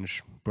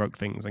change broke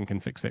things and can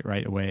fix it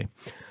right away.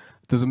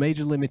 There's a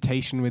major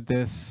limitation with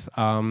this.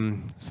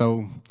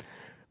 So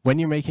when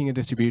you're making a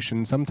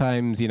distribution,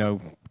 sometimes,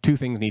 two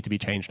things need to be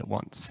changed at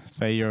once.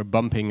 Say you're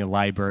bumping a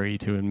library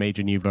to a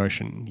major new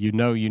version.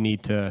 You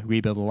need to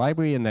rebuild a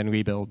library and then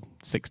rebuild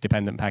 6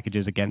 dependent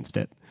packages against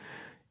it.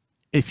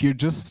 If you're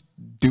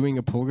just doing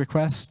a pull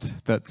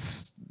request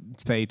that's,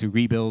 say, to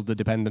rebuild the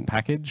dependent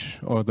package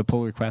or the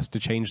pull request to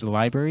change the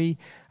library,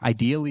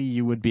 ideally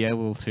you would be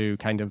able to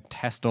kind of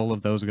test all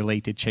of those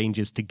related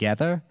changes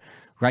together.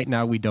 Right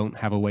now, we don't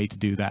have a way to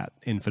do that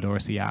in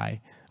Fedora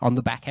CI. On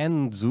the back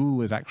end,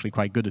 Zool is actually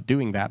quite good at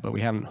doing that, but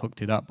we haven't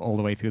hooked it up all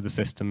the way through the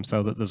system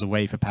so that there's a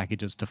way for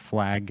packages to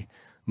flag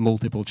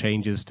multiple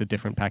changes to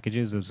different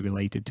packages as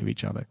related to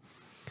each other.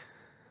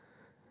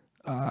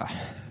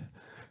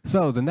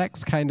 So the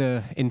next kind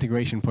of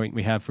integration point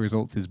we have for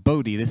results is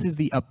Bodhi. This is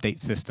the update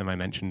system I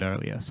mentioned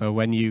earlier. So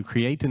when you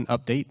create an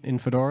update in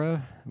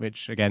Fedora,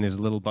 which again is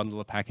a little bundle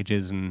of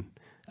packages and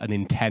an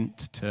intent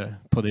to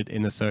put it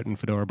in a certain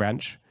Fedora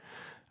branch,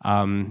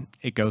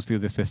 It goes through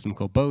this system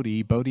called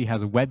Bodhi. Bodhi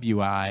has a web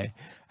UI,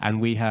 and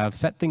we have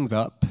set things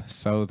up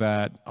so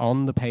that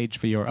on the page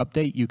for your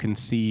update, you can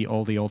see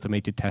all the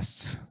automated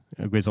tests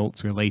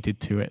results related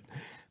to it.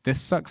 This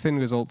sucks in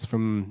results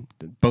from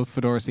both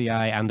Fedora CI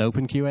and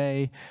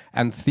OpenQA,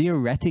 and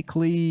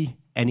theoretically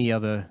any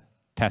other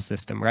test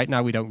system. Right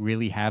now, we don't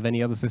really have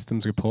any other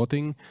systems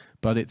reporting,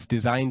 but it's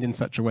designed in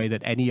such a way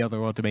that any other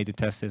automated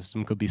test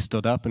system could be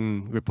stood up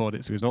and report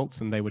its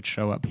results, and they would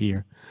show up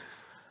here.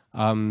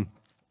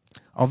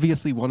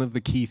 Obviously, one of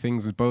the key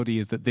things with Bodhi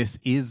is that this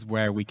is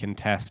where we can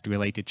test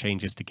related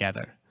changes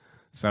together.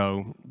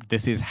 So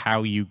this is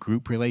how you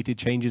group related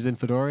changes in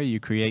Fedora. You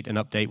create an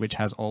update which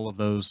has all of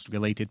those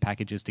related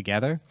packages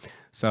together.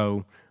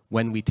 So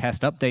when we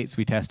test updates,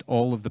 we test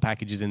all of the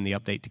packages in the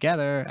update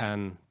together,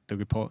 and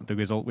the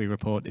result we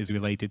report is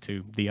related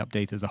to the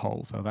update as a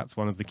whole. So that's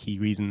one of the key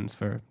reasons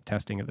for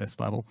testing at this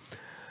level.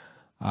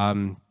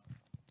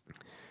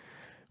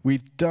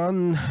 We've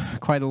done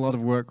quite a lot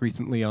of work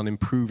recently on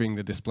improving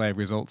the display of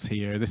results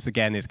here. This,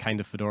 again, is kind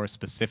of Fedora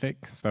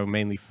specific, so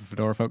mainly for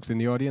Fedora folks in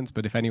the audience.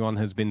 But if anyone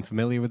has been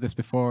familiar with this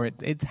before,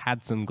 it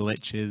had some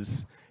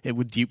glitches. It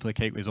would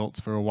duplicate results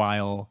for a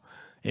while.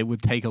 It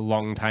would take a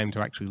long time to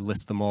actually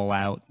list them all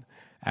out.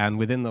 And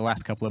within the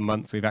last couple of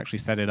months, we've actually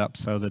set it up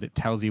so that it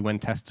tells you when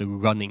tests are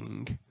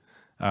running,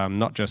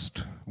 not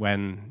just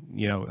when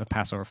a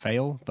pass or a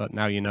fail, but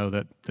now you know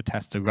that the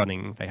tests are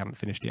running. They haven't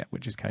finished yet,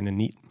 which is kind of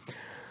neat.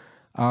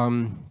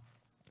 One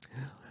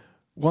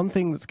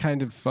thing that's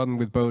kind of fun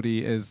with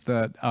Bodhi is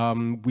that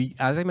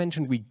as I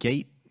mentioned, we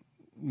gate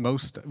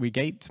most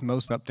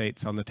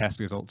updates on the test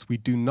results. We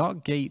do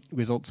not gate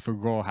results for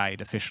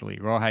Rawhide officially,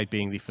 Rawhide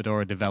being the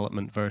Fedora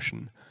development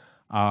version.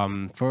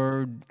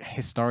 For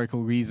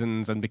historical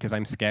reasons and because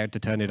I'm scared to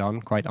turn it on,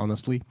 quite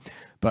honestly.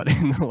 But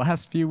in the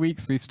last few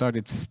weeks, we've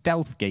started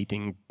stealth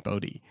gating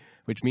Bodhi,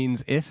 which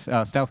means if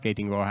stealth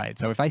gating Rawhide.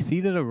 So if I see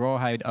that a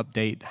Rawhide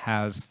update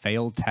has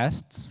failed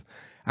tests,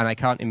 and I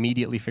can't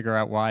immediately figure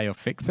out why or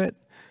fix it,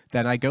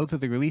 then I go to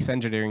the release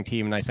engineering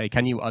team and I say,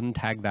 can you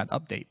untag that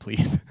update,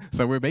 please?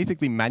 So we're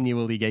basically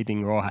manually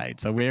gating Rawhide.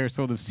 So we're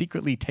sort of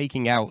secretly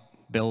taking out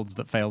builds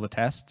that fail the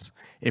tests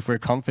if we're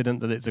confident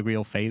that it's a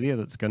real failure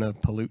that's going to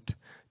pollute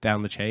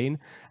down the chain.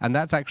 And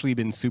that's actually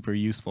been super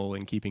useful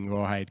in keeping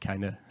Rawhide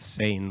kind of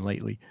sane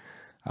lately,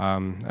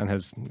 and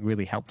has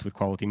really helped with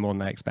quality more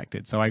than I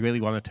expected. So I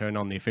really want to turn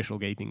on the official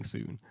gating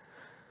soon.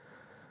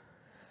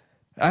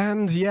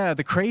 And yeah,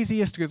 the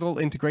craziest result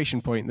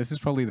integration point, this is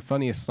probably the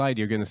funniest slide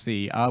you're going to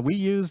see. We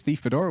use the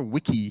Fedora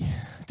wiki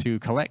to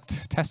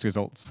collect test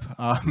results.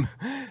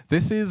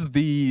 This is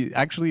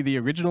actually the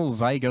original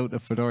zygote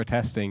of Fedora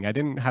testing. I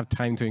didn't have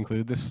time to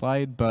include this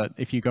slide, but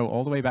if you go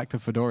all the way back to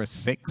Fedora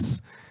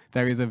 6,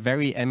 there is a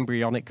very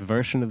embryonic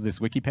version of this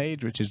wiki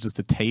page, which is just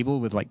a table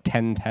with like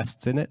 10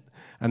 tests in it.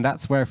 And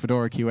that's where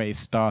Fedora QA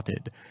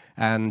started.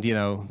 And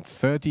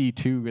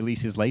 32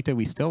 releases later,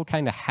 we still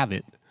kind of have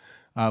it.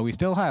 We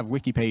still have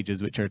wiki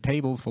pages, which are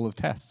tables full of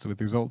tests with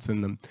results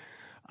in them.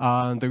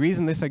 The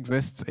reason this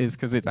exists is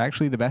because it's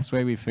actually the best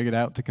way we've figured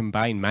out to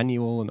combine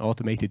manual and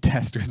automated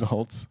test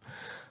results.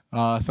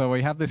 So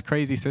we have this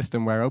crazy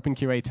system where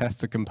OpenQA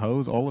tests are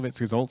composed. All of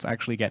its results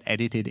actually get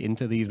edited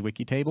into these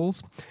wiki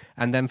tables.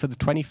 And then for the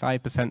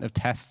 25% of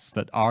tests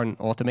that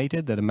aren't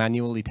automated, that are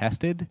manually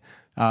tested,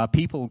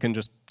 people can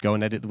just go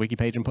and edit the wiki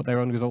page and put their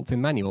own results in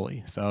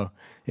manually. So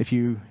if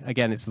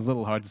again, it's a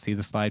little hard to see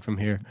the slide from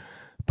here.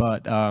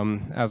 But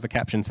as the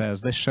caption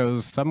says, this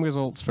shows some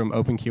results from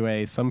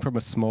OpenQA, some from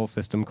a small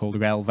system called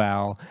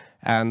relval,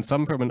 and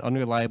some from an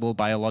unreliable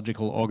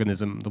biological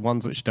organism. The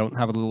ones which don't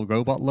have a little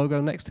robot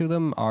logo next to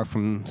them are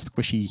from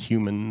squishy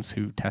humans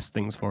who test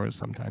things for us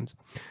sometimes.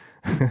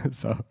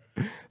 So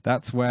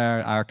that's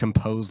where our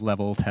compose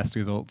level test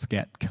results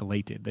get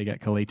collated. They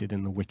get collated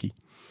in the wiki.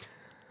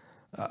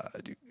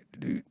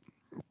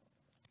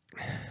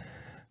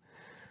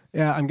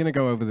 Yeah, I'm going to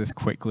go over this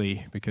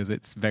quickly because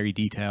it's very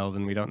detailed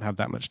and we don't have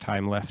that much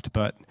time left,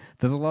 but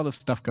there's a lot of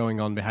stuff going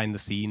on behind the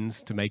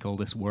scenes to make all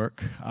this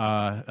work.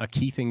 A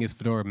key thing is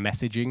Fedora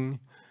messaging,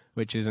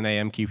 which is an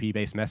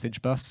AMQP-based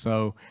message bus.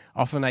 So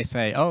often I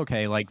say, oh,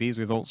 okay, like these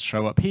results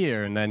show up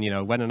here, and then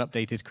when an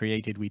update is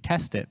created, we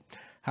test it.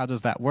 How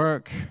does that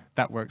work?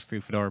 That works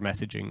through Fedora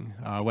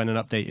messaging. When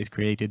an update is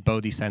created,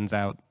 Bodhi sends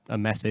out a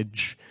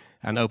message,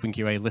 and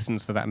OpenQA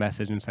listens for that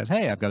message and says,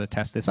 hey, I've got to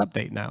test this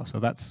update now. So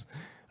that's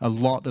a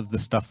lot of the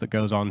stuff that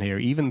goes on here.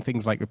 Even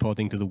things like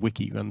reporting to the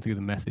wiki run through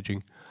the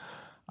messaging.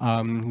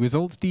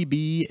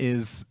 ResultsDB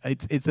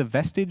it's a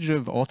vestige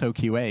of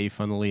AutoQA,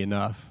 funnily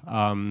enough.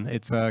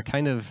 It's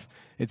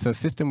a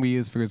system we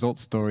use for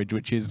results storage,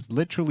 which is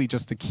literally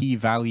just a key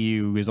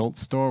value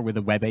results store with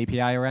a web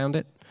API around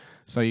it.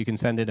 So you can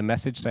send it a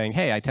message saying,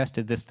 hey, I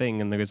tested this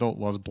thing and the result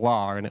was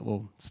blah, and it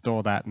will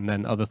store that, and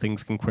then other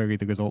things can query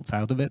the results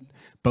out of it.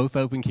 Both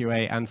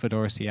OpenQA and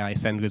Fedora CI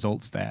send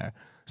results there.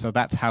 So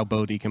that's how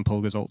Bodhi can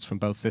pull results from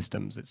both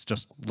systems. It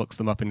just looks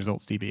them up in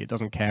ResultsDB. It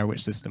doesn't care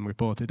which system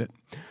reported it.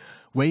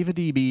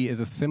 WaiverDB is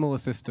a similar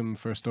system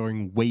for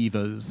storing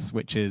waivers,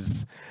 which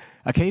is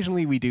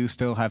Occasionally, we do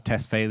still have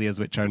test failures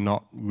which are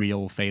not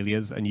real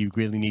failures, and you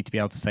really need to be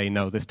able to say,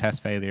 no, this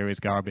test failure is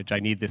garbage. I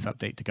need this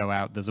update to go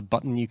out. There's a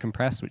button you can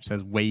press which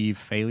says wave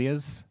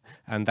failures,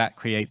 and that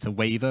creates a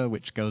waiver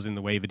which goes in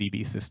the waiver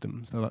DB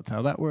system. So that's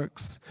how that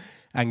works.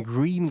 And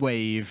green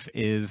wave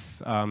is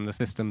the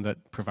system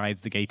that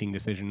provides the gating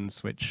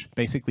decisions, which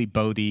basically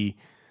Bodhi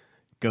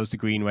goes to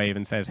GreenWave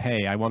and says,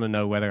 hey, I want to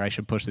know whether I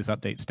should push this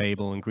update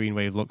stable, and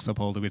GreenWave looks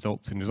up all the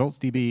results in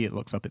ResultsDB, it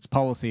looks up its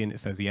policy, and it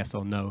says yes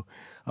or no.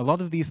 A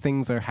lot of these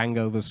things are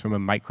hangovers from a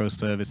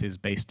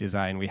microservices-based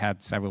design we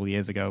had several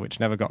years ago, which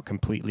never got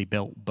completely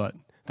built, but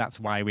that's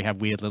why we have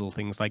weird little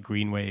things like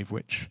GreenWave,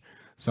 which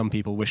some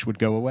people wish would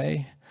go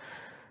away.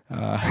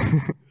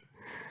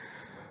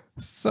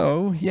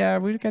 So, yeah,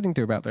 we're getting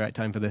to about the right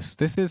time for this.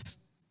 This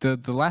is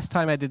the last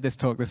time I did this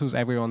talk, this was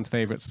everyone's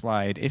favorite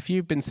slide. If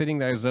you've been sitting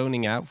there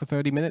zoning out for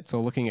 30 minutes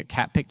or looking at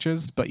cat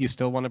pictures, but you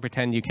still want to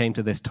pretend you came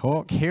to this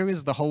talk, here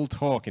is the whole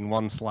talk in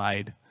one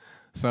slide.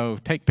 So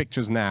take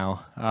pictures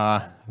now.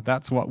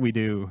 That's what we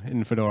do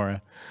in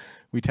Fedora.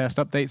 We test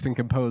updates and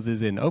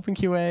composes in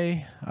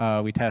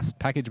OpenQA. We test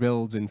package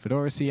builds in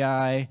Fedora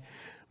CI.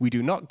 We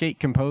do not gate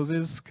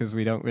composes because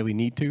we don't really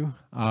need to.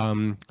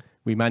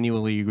 We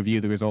manually review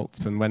the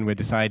results, and when we're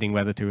deciding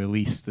whether to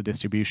release the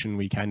distribution,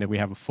 we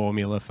have a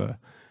formula for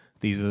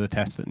these are the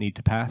tests that need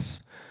to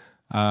pass.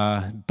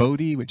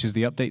 Bodhi, which is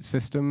the update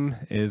system,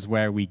 is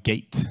where we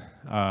gate.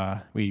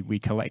 We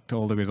collect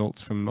all the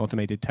results from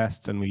automated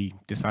tests, and we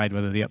decide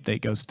whether the update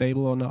goes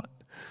stable or not.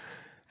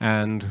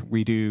 And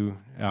we do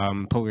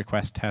pull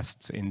request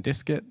tests in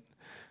dist-git.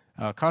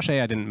 Cache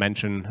I didn't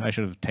mention. I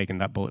should have taken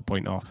that bullet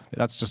point off.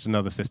 That's just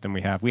another system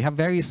we have. We have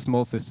various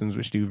small systems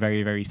which do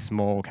very, very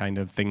small kind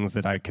of things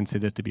that I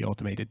consider to be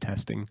automated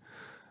testing.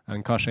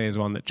 And Cache is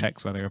one that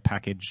checks whether a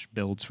package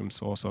builds from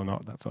source or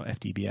not. That's what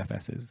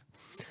FDBFS is.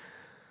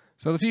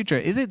 So the future,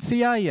 is it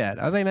CI yet?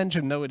 As I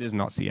mentioned, no, it is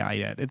not CI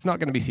yet. It's not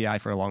going to be CI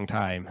for a long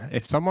time.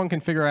 If someone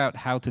can figure out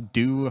how to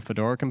do a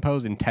Fedora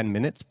compose in 10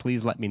 minutes,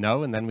 please let me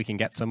know, and then we can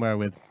get somewhere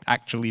with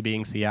actually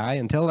being CI.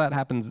 Until that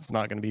happens, it's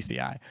not going to be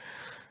CI.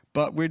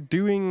 But we're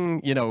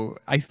doing,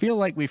 I feel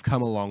like we've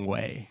come a long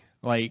way.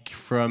 Like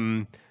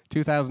from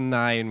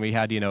 2009, we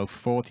had,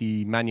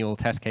 40 manual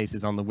test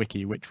cases on the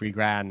wiki, which we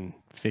ran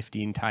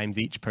 15 times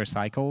each per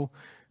cycle.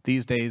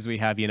 These days we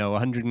have,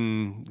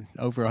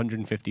 over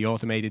 150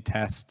 automated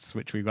tests,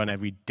 which we run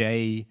every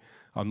day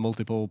on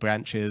multiple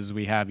branches.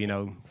 We have,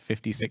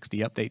 50, 60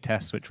 update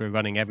tests, which we're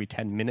running every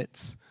 10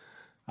 minutes.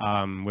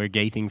 We're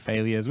gating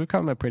failures. We've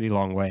come a pretty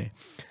long way.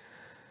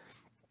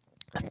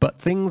 But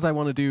things I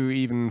want to do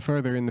even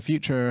further in the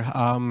future,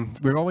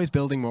 we're always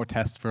building more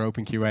tests for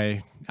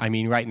OpenQA. I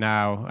mean, right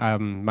now,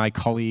 my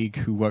colleague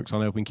who works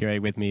on OpenQA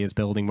with me is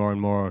building more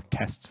and more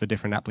tests for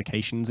different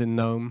applications in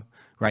GNOME.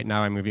 Right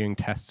now, I'm reviewing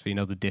tests for,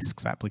 the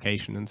disks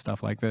application and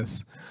stuff like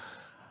this.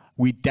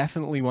 We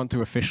definitely want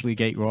to officially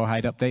gate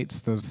rawhide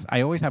updates.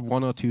 I always have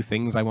one or two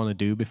things I want to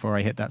do before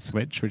I hit that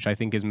switch, which I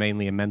think is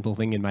mainly a mental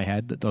thing in my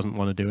head that doesn't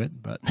want to do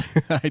it, but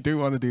I do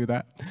want to do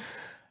that.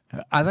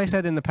 As I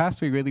said in the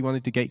past, we really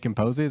wanted to gate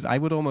composes. I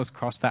would almost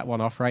cross that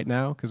one off right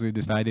now because we've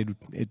decided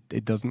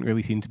it doesn't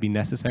really seem to be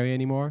necessary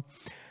anymore.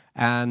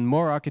 And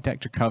more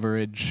architecture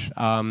coverage.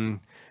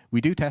 We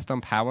do test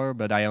on power,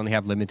 but I only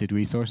have limited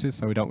resources,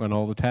 so we don't run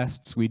all the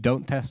tests. We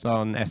don't test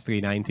on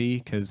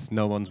S390 because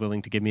no one's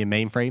willing to give me a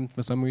mainframe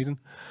for some reason.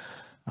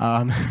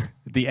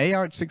 The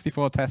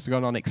ARch64 tests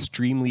run on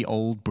extremely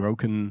old,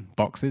 broken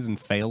boxes and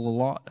fail a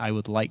lot. I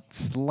would like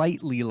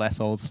slightly less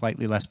old,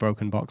 slightly less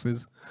broken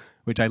boxes,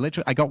 which I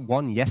got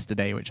one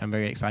yesterday, which I'm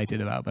very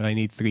excited about, but I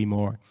need 3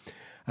 more.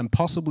 And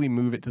possibly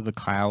move it to the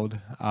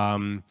cloud.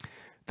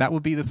 That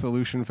would be the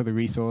solution for the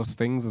resource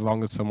things, as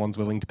long as someone's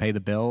willing to pay the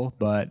bill,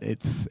 but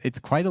it's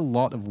quite a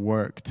lot of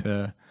work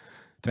to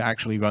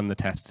actually run the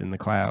tests in the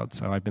cloud,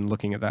 so I've been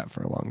looking at that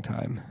for a long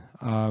time.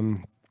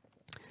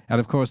 And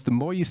of course, the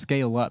more you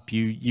scale up,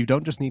 you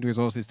don't just need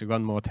resources to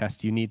run more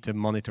tests, you need to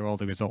monitor all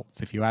the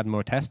results. If you add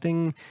more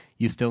testing,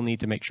 you still need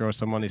to make sure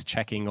someone is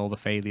checking all the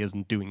failures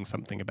and doing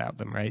something about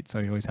them, right? So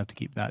you always have to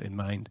keep that in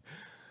mind.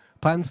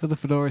 Plans for the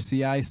Fedora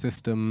CI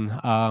system.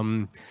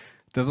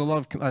 There's a lot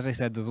of, as I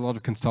said, there's a lot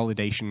of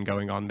consolidation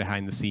going on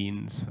behind the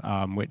scenes,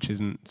 which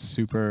isn't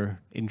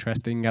super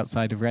interesting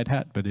outside of Red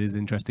Hat, but it is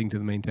interesting to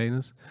the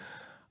maintainers.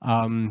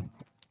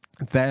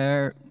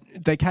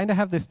 They kind of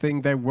have this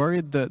thing, they're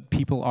worried that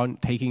people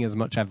aren't taking as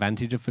much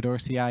advantage of Fedora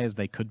CI as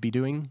they could be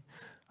doing.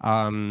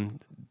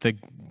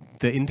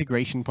 The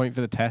integration point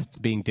for the tests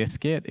being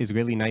dist-git is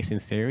really nice in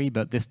theory,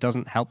 but this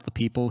doesn't help the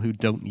people who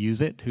don't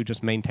use it, who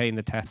just maintain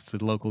the tests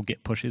with local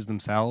Git pushes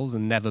themselves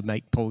and never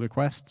make pull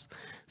requests.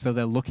 So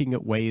they're looking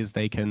at ways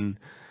they can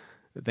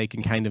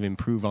kind of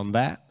improve on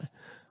that.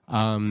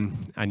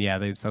 And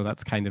yeah, so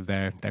that's kind of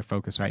their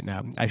focus right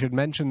now. I should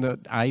mention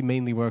that I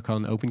mainly work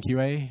on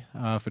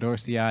OpenQA. Fedora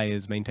CI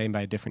is maintained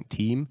by a different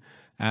team,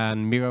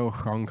 and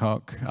Miroslav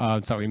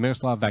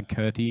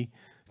Vagkurti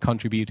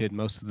contributed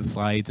most of the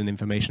slides and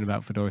information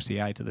about Fedora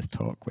CI to this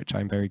talk, which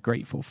I'm very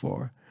grateful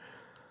for.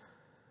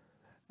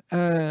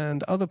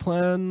 And other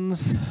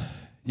plans,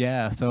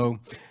 yeah, so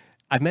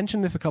I've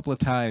mentioned this a couple of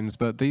times,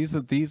 but these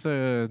are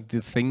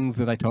the things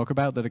that I talk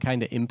about that are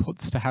kind of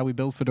inputs to how we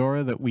build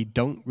Fedora that we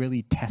don't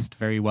really test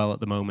very well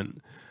at the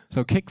moment.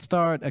 So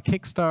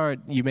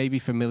Kickstart, you may be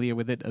familiar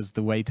with it as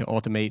the way to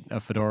automate a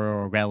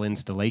Fedora or RHEL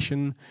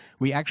installation.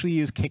 We actually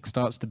use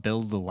Kickstarts to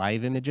build the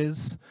live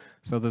images.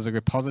 So there's a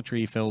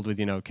repository filled with,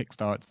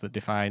 Kickstarts that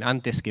define,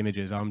 and disk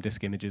images, ARM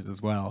disk images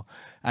as well.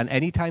 And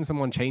anytime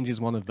someone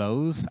changes one of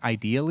those,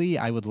 ideally,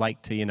 I would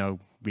like to,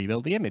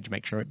 rebuild the image,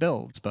 make sure it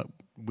builds. But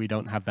we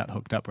don't have that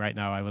hooked up right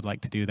now. I would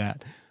like to do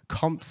that.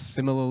 Comps,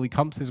 similarly,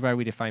 comps is where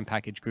we define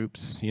package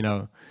groups.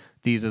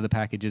 These are the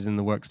packages in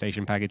the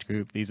workstation package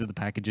group. These are the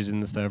packages in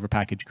the server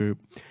package group.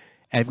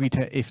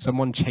 If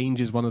someone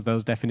changes one of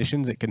those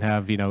definitions, it can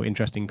have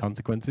interesting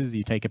consequences.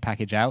 You take a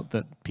package out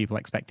that people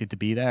expected to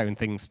be there, and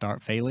things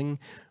start failing.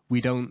 We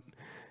don't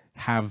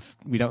have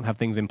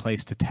things in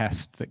place to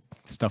test that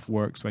stuff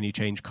works when you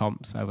change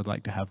comps. I would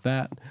like to have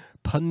that.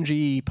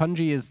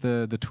 Pungi is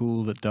the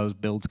tool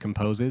that builds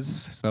composes.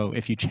 So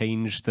if you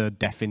change the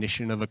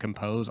definition of a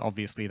compose,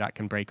 obviously that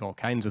can break all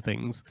kinds of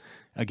things.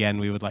 Again,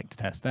 we would like to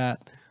test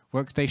that.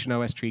 Workstation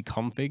OS tree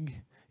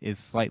config is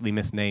slightly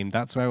misnamed.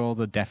 That's where all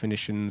the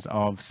definitions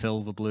of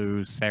Silverblue,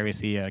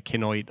 Ceresia,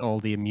 Kinoite,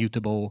 all the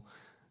immutable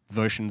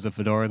versions of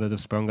Fedora that have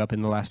sprung up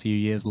in the last few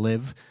years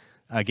live.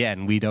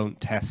 Again, we don't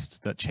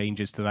test that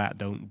changes to that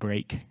don't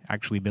break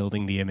actually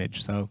building the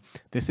image. So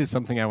this is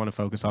something I want to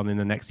focus on in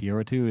the next year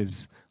or two,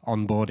 is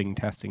onboarding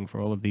testing for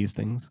all of these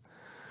things.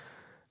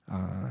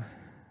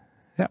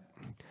 Yeah.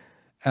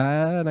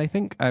 And I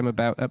think I'm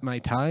about at my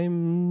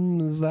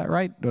time. Is that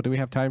right? Or do we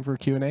have time for a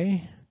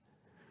Q&A?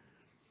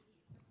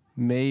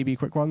 Maybe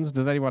quick ones.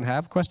 Does anyone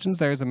have questions?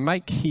 There's a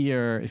mic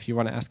here if you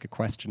want to ask a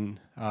question,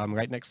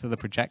 right next to the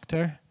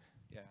projector.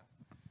 Yeah.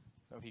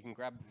 So if you can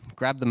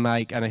grab the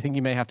mic, and I think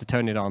you may have to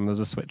turn it on. There's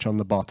a switch on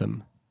the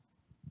bottom.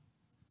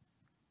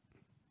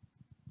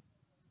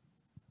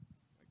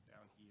 Down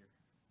here.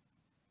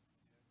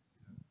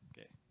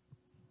 Okay.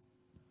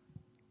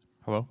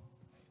 Hello?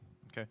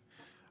 Okay.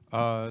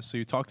 So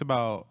you talked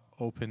about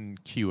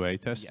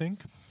openQA testing.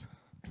 Yes.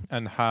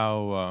 And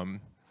how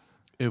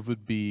it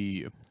would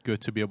be good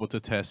to be able to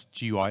test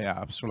GUI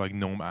apps or like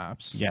GNOME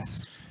apps.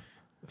 Yes.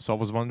 So I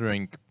was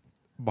wondering,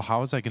 but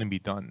how is that going to be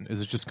done?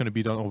 Is it just going to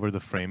be done over the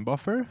frame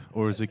buffer,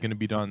 or is it going to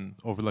be done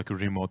over like a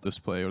remote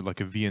display or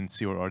like a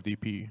VNC or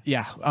RDP?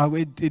 Yeah,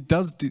 it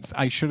does.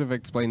 I should have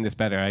explained this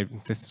better.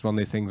 This is one of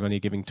those things when you're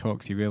giving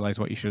talks, you realize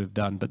what you should have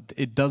done. But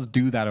it does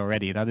do that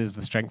already. That is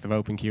the strength of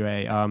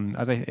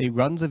openQA. It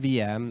runs a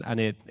VM and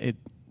it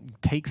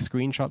takes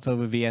screenshots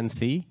over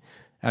VNC.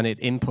 And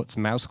it inputs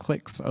mouse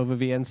clicks over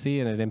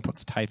VNC, and it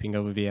inputs typing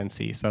over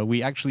VNC. So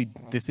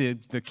this is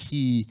the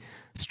key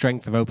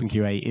strength of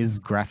openQA is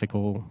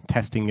graphical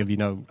testing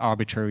of,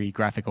 arbitrary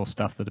graphical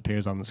stuff that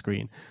appears on the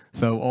screen.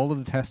 So all of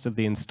the tests of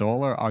the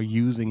installer are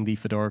using the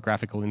Fedora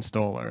graphical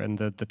installer, and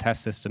the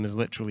test system is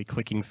literally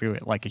clicking through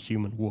it like a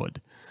human would.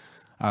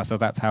 So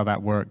that's how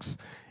that works.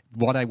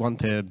 What I want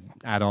to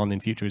add on in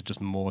future is just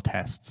more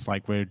tests.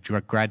 Like we're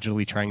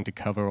gradually trying to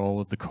cover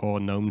all of the core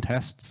GNOME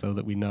tests so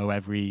that we know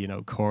every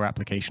core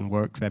application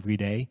works every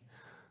day.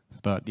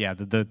 But yeah,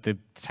 the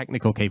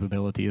technical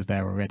capability is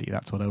there already.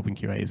 That's what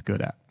openQA is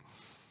good at.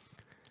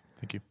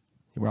 Thank you.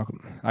 You're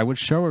welcome. I would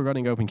show a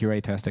running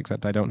openQA test,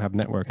 except I don't have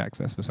network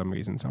access for some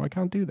reason, so I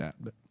can't do that.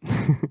 But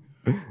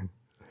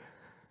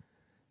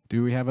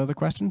do we have other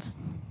questions?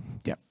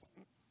 Yep.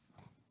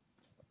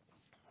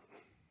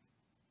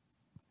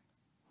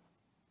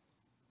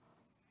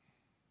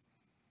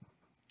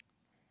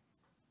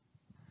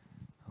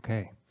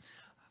 Okay.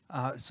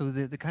 So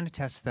the kind of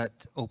tests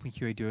that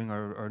openQA doing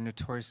are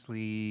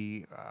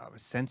notoriously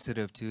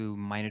sensitive to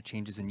minor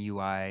changes in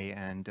UI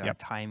and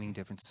timing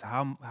differences.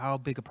 How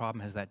big a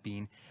problem has that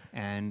been,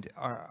 and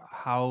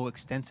how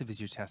extensive is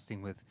your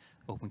testing with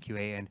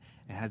openQA, and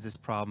has this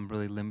problem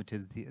really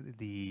limited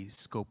the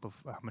scope of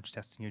how much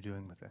testing you're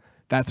doing with it?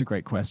 That's a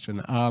great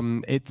question.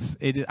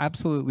 It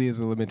absolutely is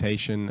a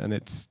limitation, and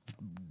it's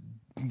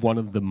one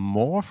of the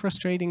more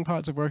frustrating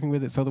parts of working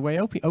with it. So the way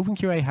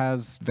openQA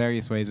has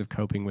various ways of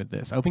coping with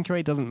this.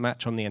 openQA doesn't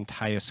match on the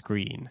entire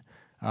screen.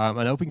 An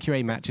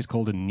openQA match is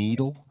called a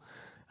needle.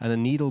 And a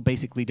needle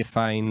basically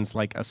defines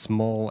like a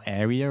small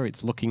area.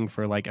 It's looking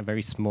for like a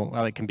very small,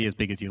 well, it can be as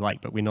big as you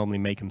like, but we normally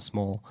make them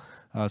small.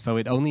 So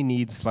it only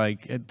needs there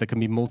can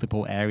be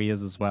multiple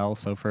areas as well.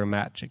 So for a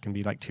match, it can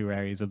be like 2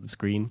 areas of the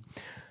screen.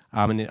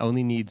 And it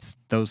only needs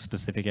those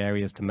specific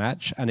areas to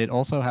match. And it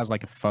also has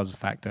like a fuzz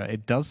factor.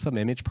 It does some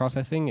image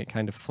processing. It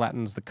kind of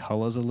flattens the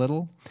colors a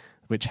little,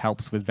 which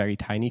helps with very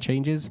tiny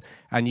changes.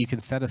 And you can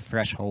set a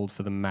threshold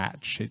for the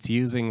match. It's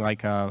using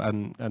like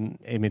an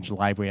image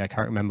library. I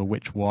can't remember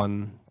which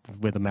one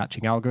with a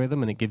matching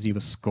algorithm, and it gives you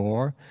a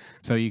score.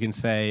 So you can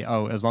say,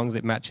 oh, as long as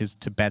it matches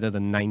to better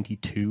than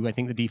 92, I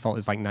think the default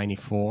is like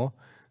 94.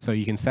 So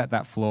you can set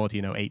that floor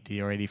to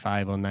 80 or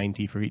 85 or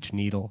 90 for each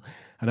needle.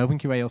 And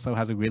openQA also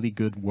has a really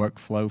good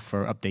workflow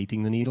for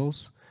updating the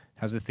needles.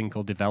 has this thing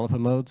called developer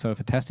mode. So if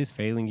a test is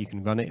failing, you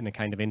can run it in a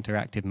kind of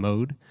interactive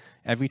mode.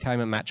 Every time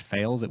a match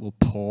fails, it will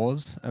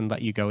pause and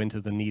let you go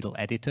into the needle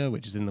editor,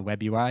 which is in the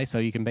web UI. So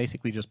you can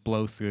basically just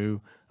blow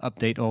through,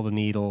 update all the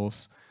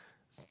needles,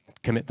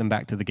 commit them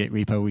back to the Git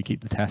repo we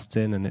keep the tests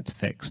in, and it's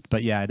fixed.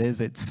 But yeah,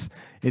 it's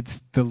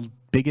the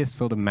biggest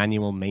sort of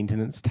manual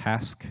maintenance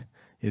task.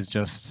 Is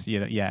just,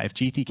 if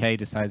GTK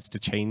decides to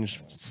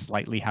change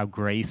slightly how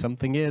gray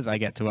something is, I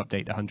get to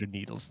update 100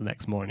 needles the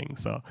next morning.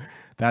 So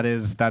that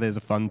is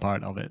a fun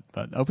part of it.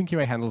 But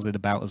OpenQA handles it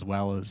about as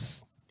well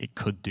as it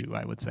could do,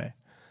 I would say.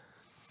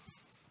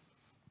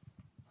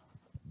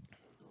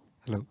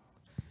 Hello.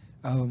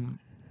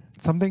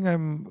 Something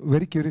I'm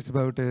very curious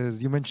about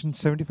is you mentioned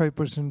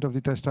 75% of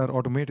the tests are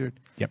automated.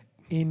 Yep.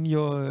 In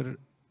your,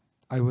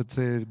 I would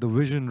say, the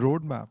vision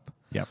roadmap,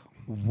 Yep.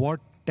 what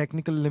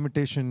technical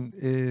limitation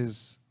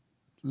is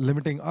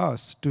limiting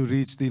us to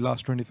reach the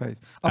last 25,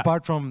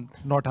 apart from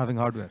not having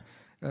hardware?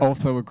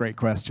 Also a great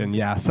question.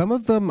 Yeah, some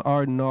of them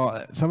are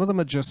not, some of them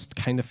are just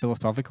kind of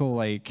philosophical.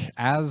 Like,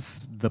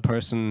 as the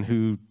person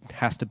who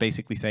has to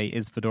basically say,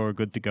 is Fedora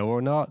good to go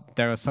or not,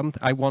 there are some,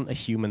 I want a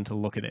human to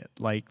look at it.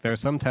 Like, there are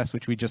some tests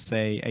which we just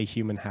say a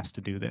human has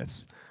to do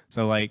this.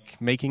 So like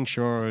making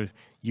sure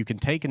you can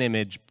take an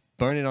image,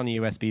 burn it on a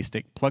USB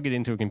stick, plug it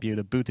into a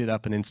computer, boot it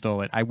up and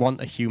install it. I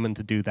want a human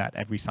to do that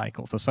every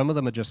cycle. So some of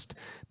them are just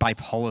by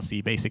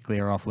policy basically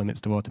are off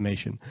limits to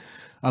automation.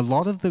 A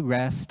lot of the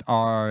rest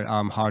are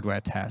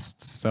hardware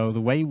tests. So the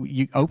way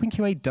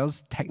OpenQA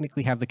does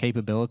technically have the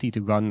capability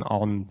to run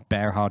on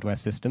bare hardware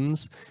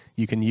systems.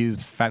 You can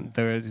use,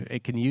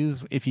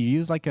 if you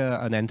use like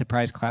an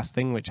enterprise class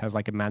thing, which has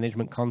like a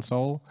management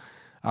console,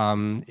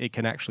 it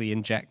can actually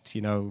inject,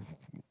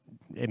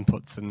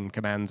 inputs and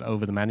commands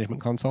over the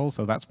management console.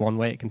 So that's one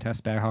way it can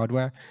test bare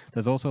hardware.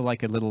 There's also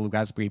like a little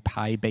Raspberry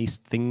Pi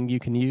based thing you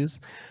can use.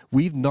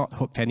 We've not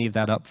hooked any of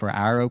that up for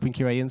our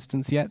OpenQA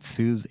instance yet.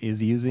 SUSE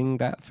is using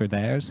that for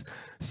theirs.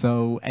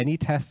 So any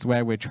tests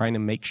where we're trying to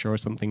make sure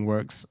something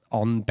works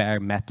on bare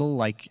metal,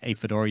 like a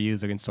Fedora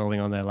user installing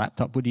on their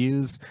laptop would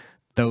use,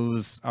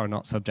 those are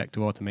not subject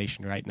to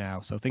automation right now.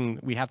 So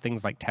we have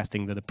things like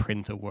testing that a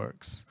printer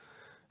works.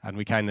 And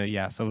we kind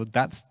of, so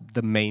that's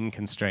the main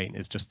constraint,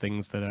 is just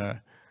things that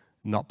are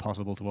not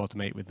possible to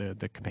automate with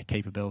the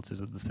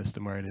capabilities of the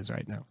system where it is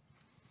right now.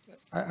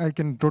 I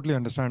can totally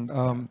understand.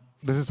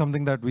 This is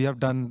something that we have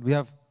done. We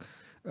have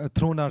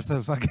thrown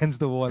ourselves against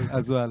the wall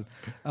as well.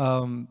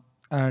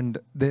 And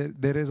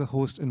there is a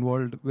host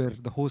involved where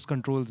the host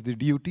controls the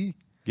DUT.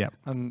 Yep.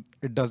 And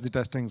it does the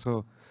testing.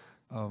 So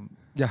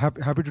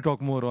happy to talk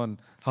more on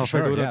how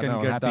sure, Fedora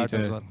can get that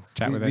as well.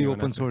 We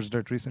open sourced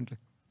it recently.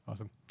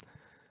 Awesome.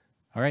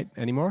 All right,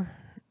 any more?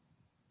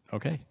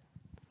 Okay.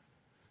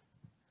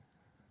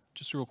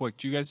 Just real quick,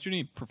 do you guys do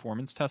any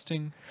performance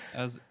testing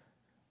as?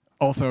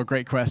 Also a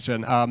great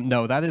question.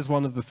 No, that is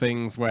one of the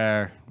things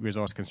where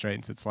resource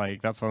constraints, it's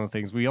like, that's one of the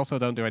things. We also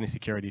don't do any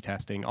security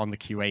testing on the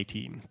QA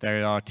team.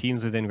 There are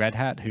teams within Red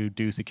Hat who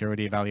do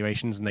security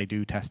evaluations and they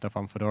do test stuff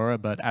on Fedora,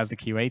 but as the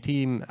QA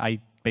team,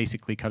 I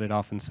basically cut it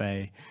off and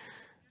say,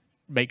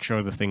 make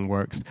sure the thing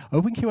works.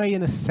 OpenQA,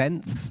 in a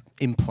sense,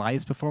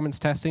 implies performance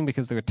testing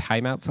because there are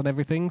timeouts on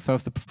everything. So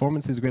if the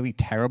performance is really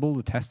terrible,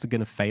 the tests are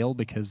going to fail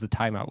because the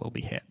timeout will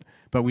be hit.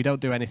 But we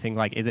don't do anything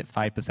like, is it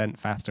 5%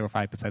 faster or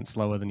 5%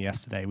 slower than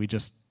yesterday? We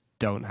just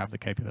don't have the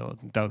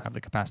capability, don't have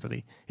the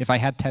capacity. If I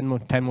had 10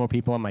 more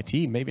people on my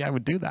team, maybe I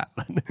would do that.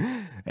 But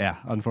yeah,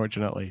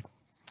 unfortunately,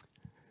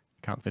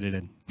 can't fit it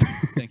in.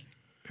 Thank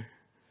you.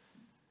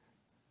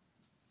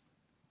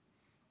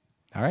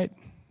 All right.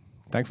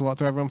 Thanks a lot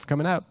to everyone for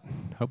coming out.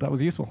 Hope that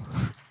was useful.